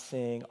 not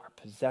seeing our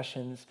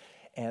possessions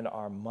and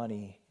our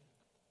money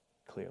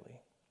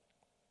clearly?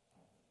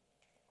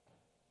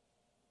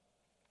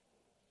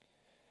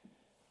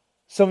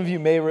 Some of you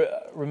may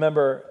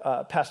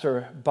remember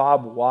Pastor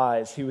Bob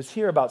Wise. He was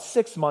here about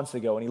 6 months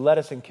ago, and he led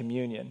us in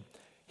communion.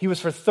 He was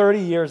for 30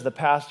 years the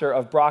pastor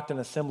of Brockton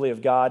Assembly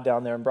of God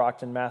down there in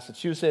Brockton,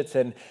 Massachusetts,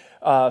 and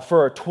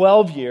for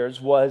 12 years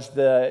was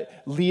the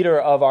leader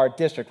of our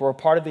district. We're a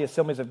part of the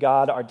Assemblies of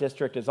God. Our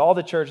district is all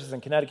the churches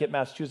in Connecticut,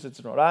 Massachusetts,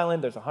 and Rhode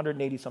Island. There's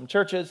 180-some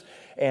churches,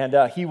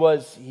 and he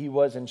was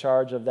in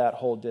charge of that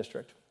whole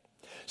district.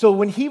 So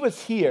when he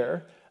was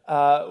here,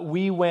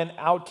 we went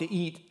out to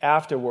eat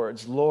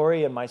afterwards,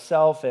 Lori and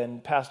myself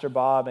and Pastor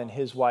Bob and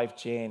his wife,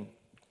 Jane.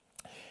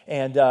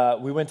 And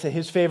we went to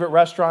his favorite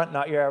restaurant,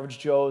 Not Your Average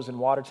Joe's in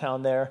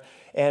Watertown there.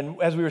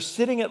 And as we were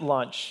sitting at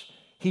lunch,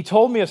 he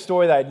told me a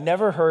story that I'd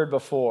never heard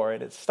before,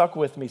 and it stuck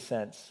with me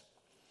since.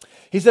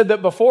 He said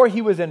that before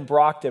he was in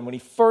Brockton, when he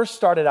first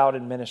started out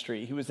in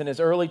ministry, he was in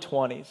his early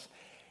 20s.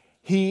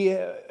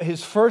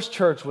 His first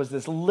church was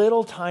this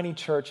little tiny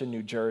church in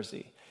New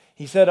Jersey.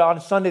 He said on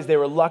Sundays they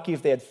were lucky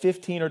if they had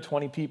 15 or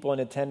 20 people in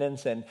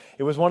attendance, and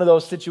it was one of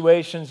those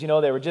situations,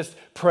 they were just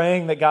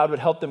praying that God would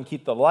help them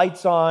keep the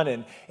lights on,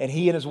 and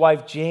he and his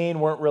wife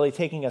Jane weren't really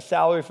taking a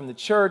salary from the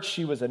church.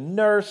 She was a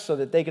nurse so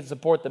that they could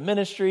support the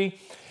ministry.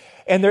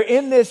 And they're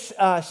in this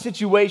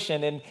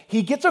situation, and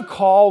he gets a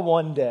call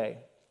one day,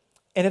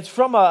 and it's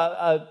from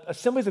a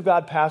Assemblies of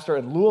God pastor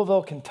in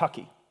Louisville,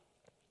 Kentucky.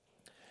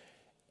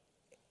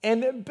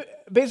 And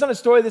based on his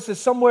story, this is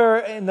somewhere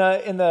in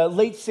the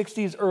late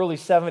 60s, early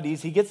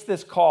 70s. He gets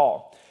this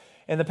call,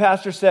 and the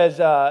pastor says,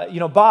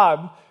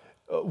 Bob,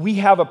 we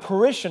have a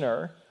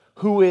parishioner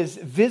who is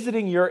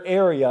visiting your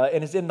area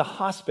and is in the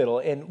hospital.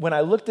 And when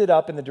I looked it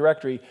up in the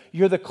directory,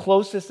 you're the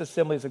closest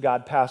Assemblies of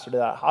God pastor to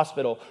that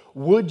hospital.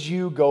 Would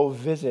you go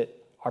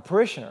visit our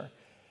parishioner?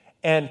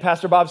 And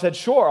Pastor Bob said,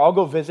 sure, I'll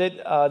go visit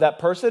that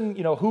person.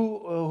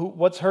 Who,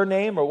 what's her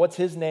name or what's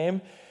his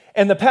name?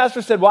 And the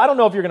pastor said, well, I don't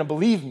know if you're going to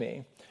believe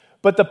me,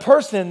 but the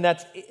person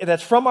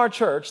that's from our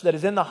church that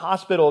is in the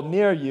hospital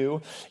near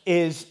you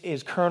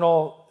is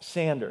Colonel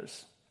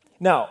Sanders.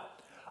 Now,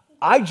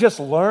 I just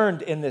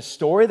learned in this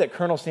story that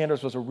Colonel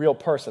Sanders was a real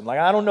person.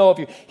 I don't know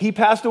if he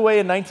passed away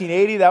in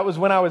 1980. That was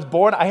when I was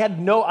born. I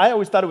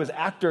always thought it was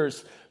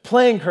actors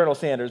playing Colonel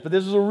Sanders, but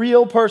this was a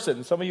real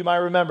person. Some of you might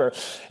remember.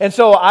 And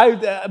so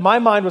my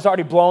mind was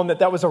already blown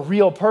that was a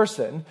real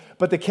person,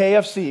 but the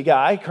KFC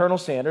guy, Colonel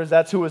Sanders,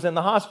 that's who was in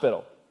the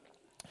hospital.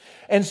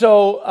 And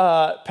so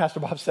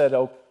Pastor Bob said,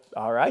 oh,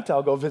 all right,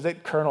 I'll go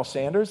visit Colonel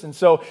Sanders. And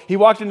so he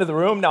walked into the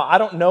room. Now, I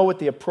don't know what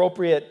the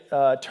appropriate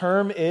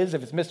term is,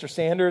 if it's Mr.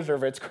 Sanders or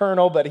if it's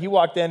Colonel, but he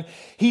walked in.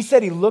 He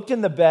said he looked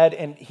in the bed,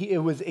 and it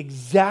was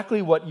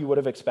exactly what you would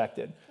have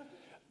expected.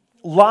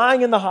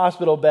 Lying in the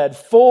hospital bed,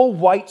 full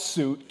white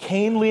suit,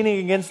 cane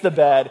leaning against the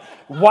bed,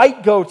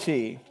 white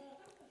goatee.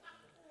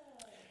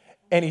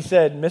 And he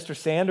said, Mr.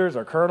 Sanders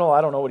or Colonel,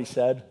 I don't know what he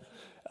said.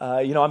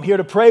 I'm here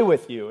to pray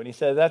with you. And he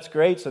said, that's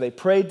great. So they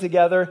prayed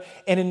together.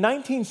 And in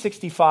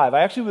 1965,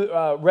 I actually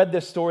read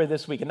this story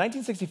this week. In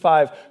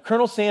 1965,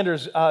 Colonel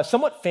Sanders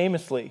somewhat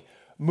famously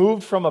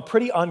moved from a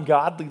pretty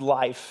ungodly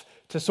life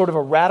to sort of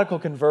a radical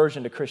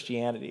conversion to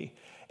Christianity.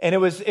 And it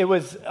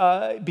was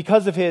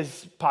because of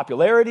his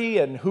popularity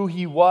and who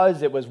he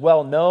was, it was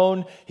well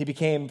known. He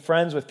became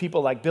friends with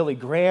people like Billy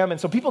Graham. And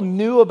so people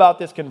knew about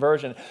this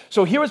conversion.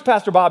 So here was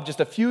Pastor Bob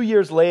just a few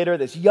years later,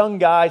 this young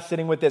guy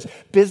sitting with this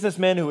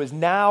businessman who is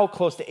now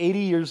close to 80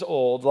 years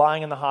old,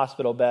 lying in the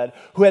hospital bed,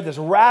 who had this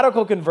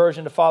radical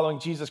conversion to following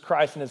Jesus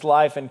Christ in his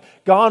life, and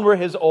gone were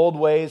his old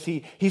ways.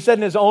 He said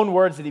in his own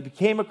words that he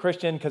became a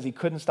Christian because he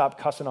couldn't stop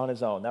cussing on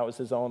his own. That was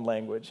his own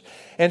language.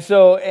 And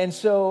so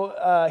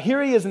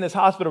here he is in this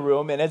hospital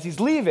room, and as he's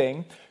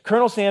leaving,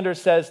 Colonel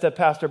Sanders says to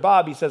Pastor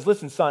Bob, he says,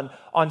 listen, son,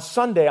 on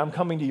Sunday I'm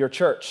coming to your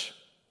church.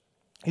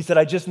 He said,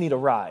 I just need a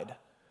ride.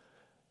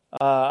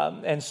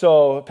 And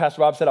so Pastor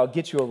Bob said, I'll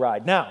get you a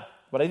ride. Now,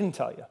 what I didn't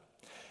tell you,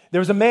 there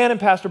was a man in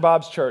Pastor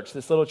Bob's church,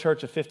 this little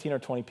church of 15 or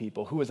 20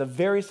 people, who was a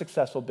very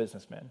successful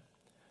businessman.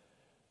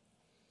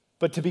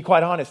 But to be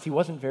quite honest, he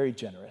wasn't very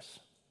generous.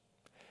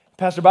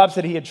 Pastor Bob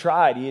said he had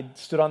tried. He had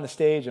stood on the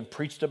stage and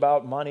preached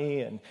about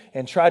money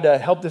and tried to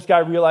help this guy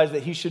realize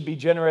that he should be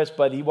generous,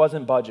 but he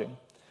wasn't budging.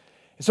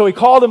 So he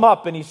called him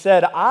up and he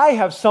said, I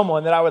have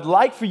someone that I would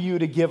like for you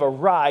to give a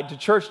ride to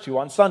church to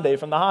on Sunday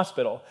from the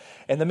hospital.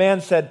 And the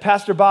man said,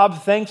 Pastor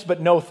Bob, thanks,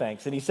 but no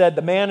thanks. And he said,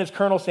 the man is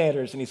Colonel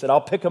Sanders. And he said,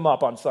 I'll pick him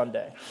up on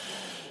Sunday.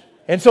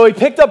 And so he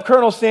picked up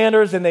Colonel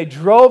Sanders and they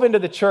drove into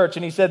the church.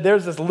 And he said,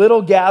 there's this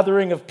little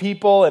gathering of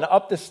people. And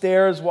up the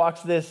stairs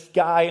walks this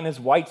guy in his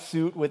white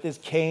suit with his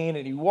cane.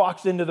 And he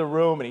walks into the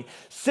room and he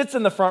sits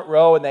in the front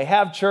row. And they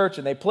have church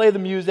and they play the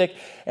music.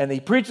 And he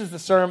preaches the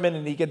sermon.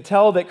 And he can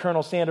tell that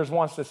Colonel Sanders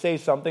wants to say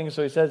something.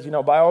 So he says,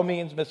 by all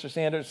means, Mr.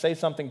 Sanders, say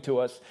something to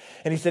us.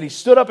 And he said he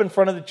stood up in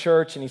front of the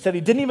church. And he said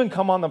he didn't even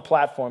come on the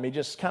platform. He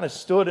just kind of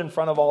stood in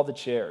front of all the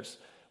chairs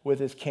with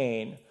his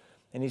cane.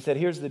 And he said,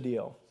 here's the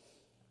deal.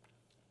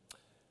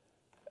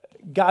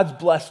 God's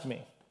blessed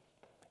me.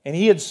 And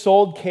he had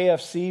sold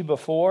KFC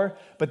before,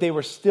 but they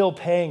were still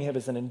paying him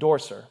as an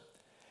endorser.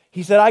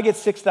 He said, I get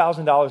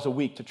 $6,000 a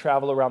week to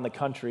travel around the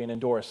country and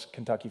endorse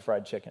Kentucky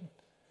Fried Chicken.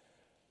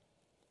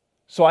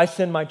 So I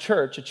send my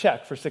church a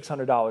check for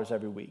 $600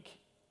 every week.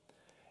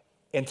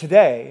 And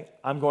today,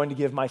 I'm going to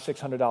give my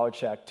 $600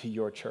 check to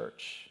your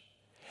church.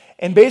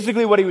 And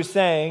basically what he was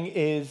saying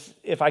is,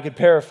 if I could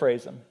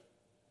paraphrase him,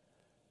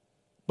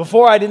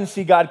 before I didn't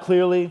see God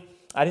clearly,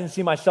 I didn't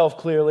see myself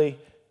clearly,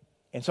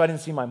 and so I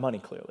didn't see my money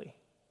clearly.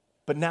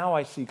 But now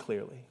I see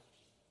clearly.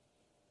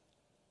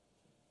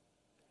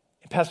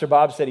 And Pastor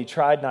Bob said he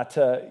tried not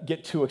to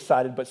get too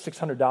excited, but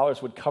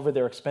 $600 would cover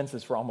their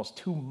expenses for almost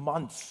 2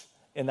 months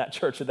in that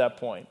church at that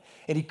point.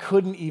 And he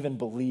couldn't even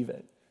believe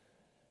it.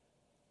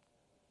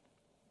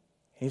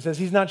 He says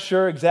he's not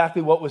sure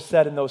exactly what was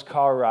said in those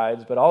car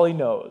rides, but all he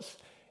knows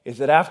is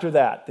that after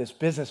that, this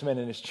businessman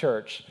in his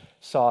church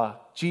saw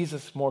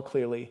Jesus more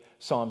clearly,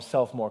 saw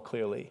himself more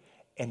clearly,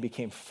 and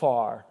became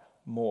far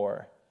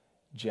more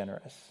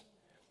generous.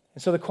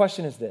 And so the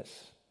question is this,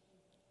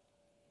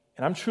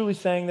 and I'm truly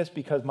saying this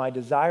because my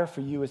desire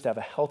for you is to have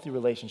a healthy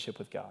relationship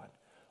with God.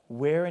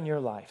 Where in your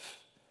life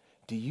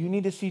do you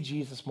need to see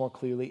Jesus more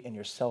clearly and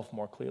yourself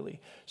more clearly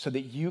so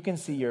that you can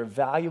see your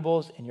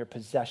valuables and your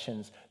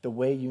possessions the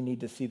way you need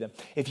to see them?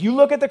 If you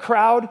look at the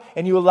crowd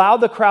and you allow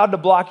the crowd to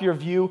block your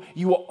view,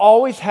 you will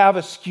always have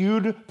a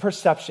skewed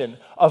perception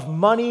of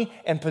money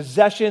and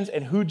possessions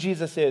and who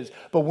Jesus is.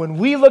 But when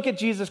we look at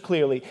Jesus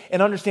clearly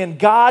and understand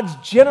God's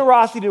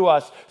generosity to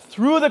us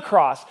through the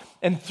cross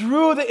and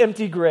through the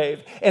empty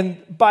grave,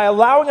 and by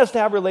allowing us to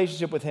have a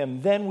relationship with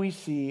him, then we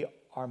see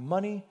our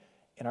money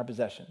and our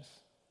possessions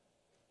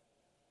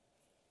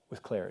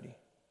with clarity.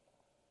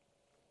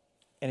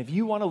 And if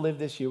you want to live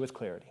this year with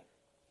clarity,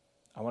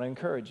 I want to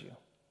encourage you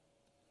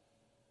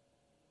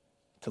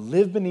to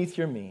live beneath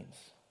your means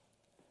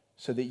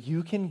so that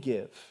you can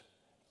give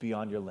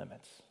beyond your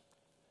limits.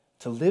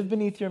 To live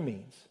beneath your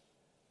means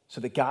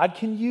so that God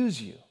can use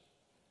you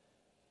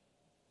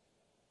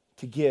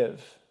to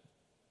give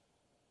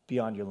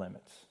beyond your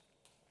limits.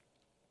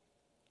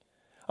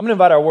 I'm going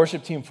to invite our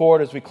worship team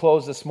forward as we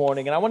close this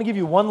morning, and I want to give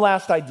you one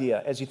last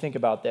idea as you think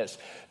about this.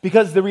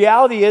 Because the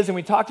reality is, and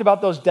we talked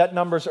about those debt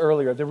numbers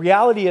earlier, the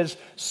reality is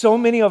so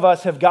many of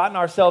us have gotten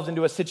ourselves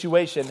into a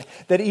situation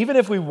that even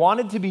if we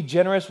wanted to be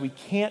generous, we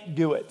can't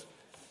do it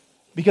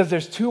because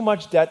there's too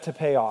much debt to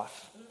pay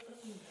off.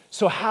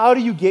 So how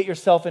do you get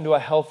yourself into a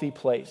healthy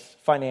place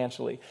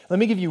financially? Let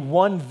me give you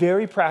one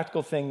very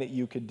practical thing that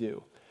you could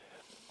do.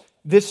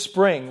 This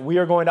spring, we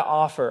are going to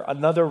offer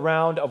another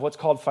round of what's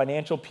called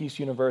Financial Peace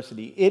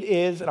University. It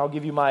is, and I'll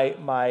give you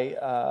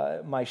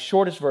my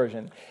shortest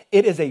version,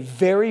 it is a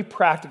very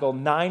practical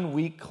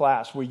 9-week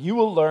class where you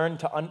will learn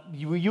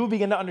you will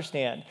begin to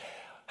understand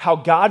how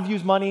God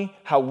views money,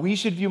 how we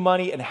should view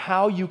money, and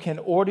how you can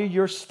order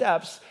your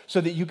steps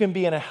so that you can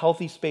be in a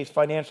healthy space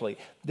financially.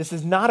 This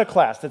is not a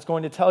class that's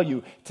going to tell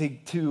you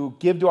to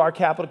give to our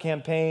capital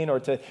campaign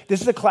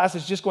this is a class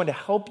that's just going to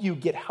help you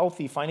get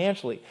healthy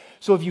financially.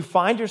 So if you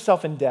find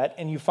yourself in debt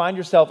and you find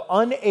yourself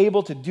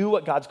unable to do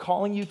what God's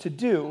calling you to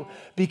do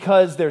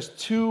because there's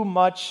too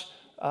much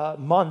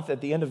month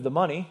at the end of the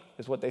money,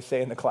 is what they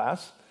say in the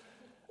class,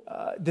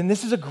 then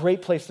this is a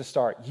great place to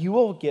start. You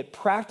will get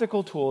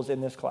practical tools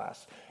in this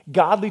class,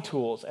 godly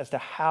tools as to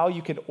how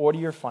you can order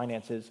your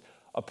finances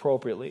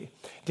appropriately.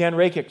 Dan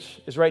Rakic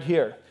is right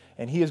here,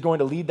 and he is going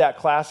to lead that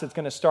class. It's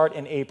going to start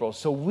in April.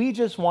 So we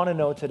just want to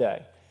know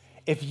today,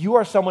 if you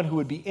are someone who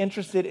would be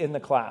interested in the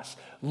class.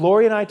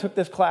 Lori and I took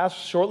this class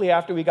shortly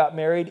after we got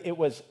married. It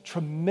was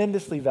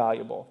tremendously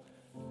valuable.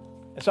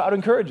 And so I would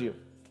encourage you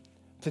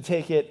to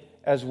take it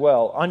as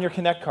well. On your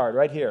Connect card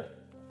right here,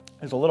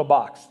 there's a little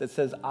box that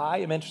says, I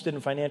am interested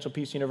in Financial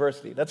Peace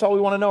University. That's all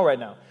we want to know right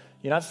now.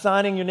 You're not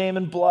signing your name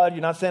in blood.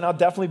 You're not saying, I'll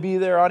definitely be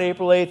there on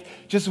April 8th.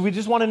 We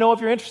just want to know if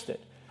you're interested.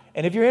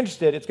 And if you're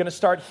interested, it's going to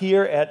start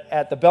here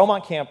at the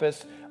Belmont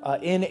campus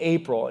in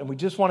April. And we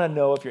just want to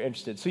know if you're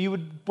interested. So you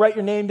would write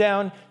your name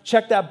down,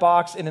 check that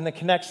box, and in the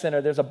Connect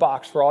Center, there's a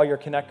box for all your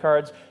Connect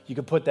cards. You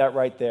can put that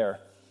right there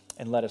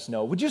and let us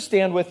know. Would you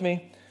stand with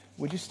me?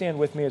 Would you stand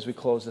with me as we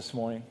close this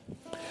morning?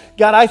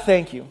 God, I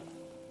thank you.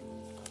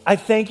 I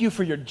thank you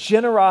for your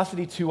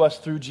generosity to us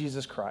through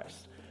Jesus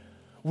Christ.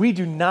 We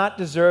do not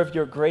deserve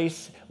your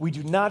grace. We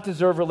do not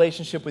deserve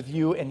relationship with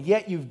you, and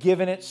yet you've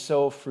given it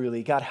so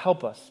freely. God,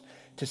 help us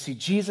to see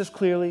Jesus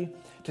clearly,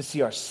 to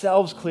see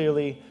ourselves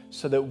clearly,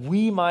 so that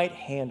we might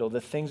handle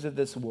the things of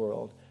this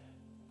world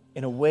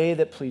in a way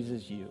that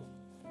pleases you.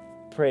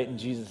 Pray it in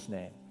Jesus'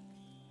 name.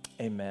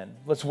 Amen.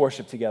 Let's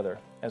worship together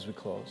as we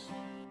close.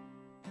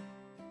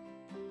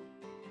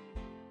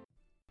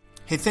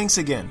 Hey, thanks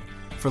again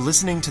for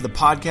listening to the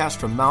podcast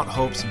from Mount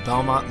Hope's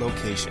Belmont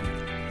location.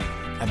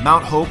 At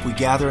Mount Hope, we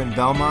gather in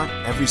Belmont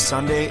every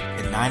Sunday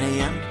at 9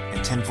 a.m.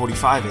 and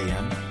 10:45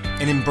 a.m.,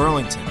 and in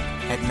Burlington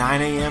at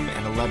 9 a.m.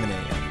 and 11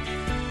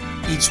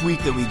 a.m. Each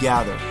week that we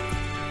gather,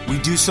 we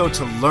do so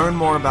to learn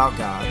more about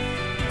God,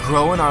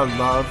 grow in our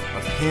love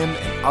of Him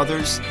and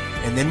others,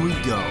 and then we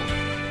go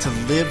to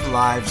live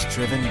lives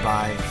driven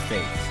by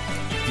faith.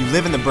 If you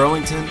live in the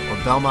Burlington or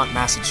Belmont,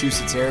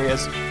 Massachusetts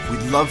areas,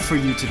 we'd love for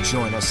you to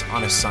join us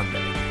on a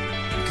Sunday.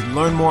 You can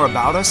learn more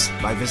about us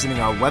by visiting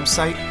our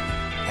website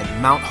at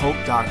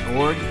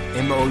mounthope.org,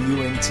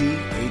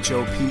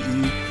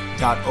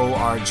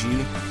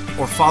 MOUNTHOPE.org,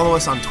 or follow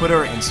us on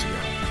Twitter or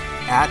Instagram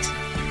at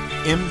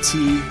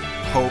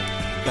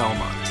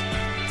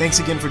MTHopeBelmont. Thanks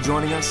again for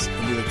joining us,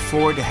 and we look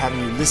forward to having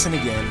you listen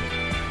again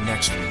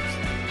next week.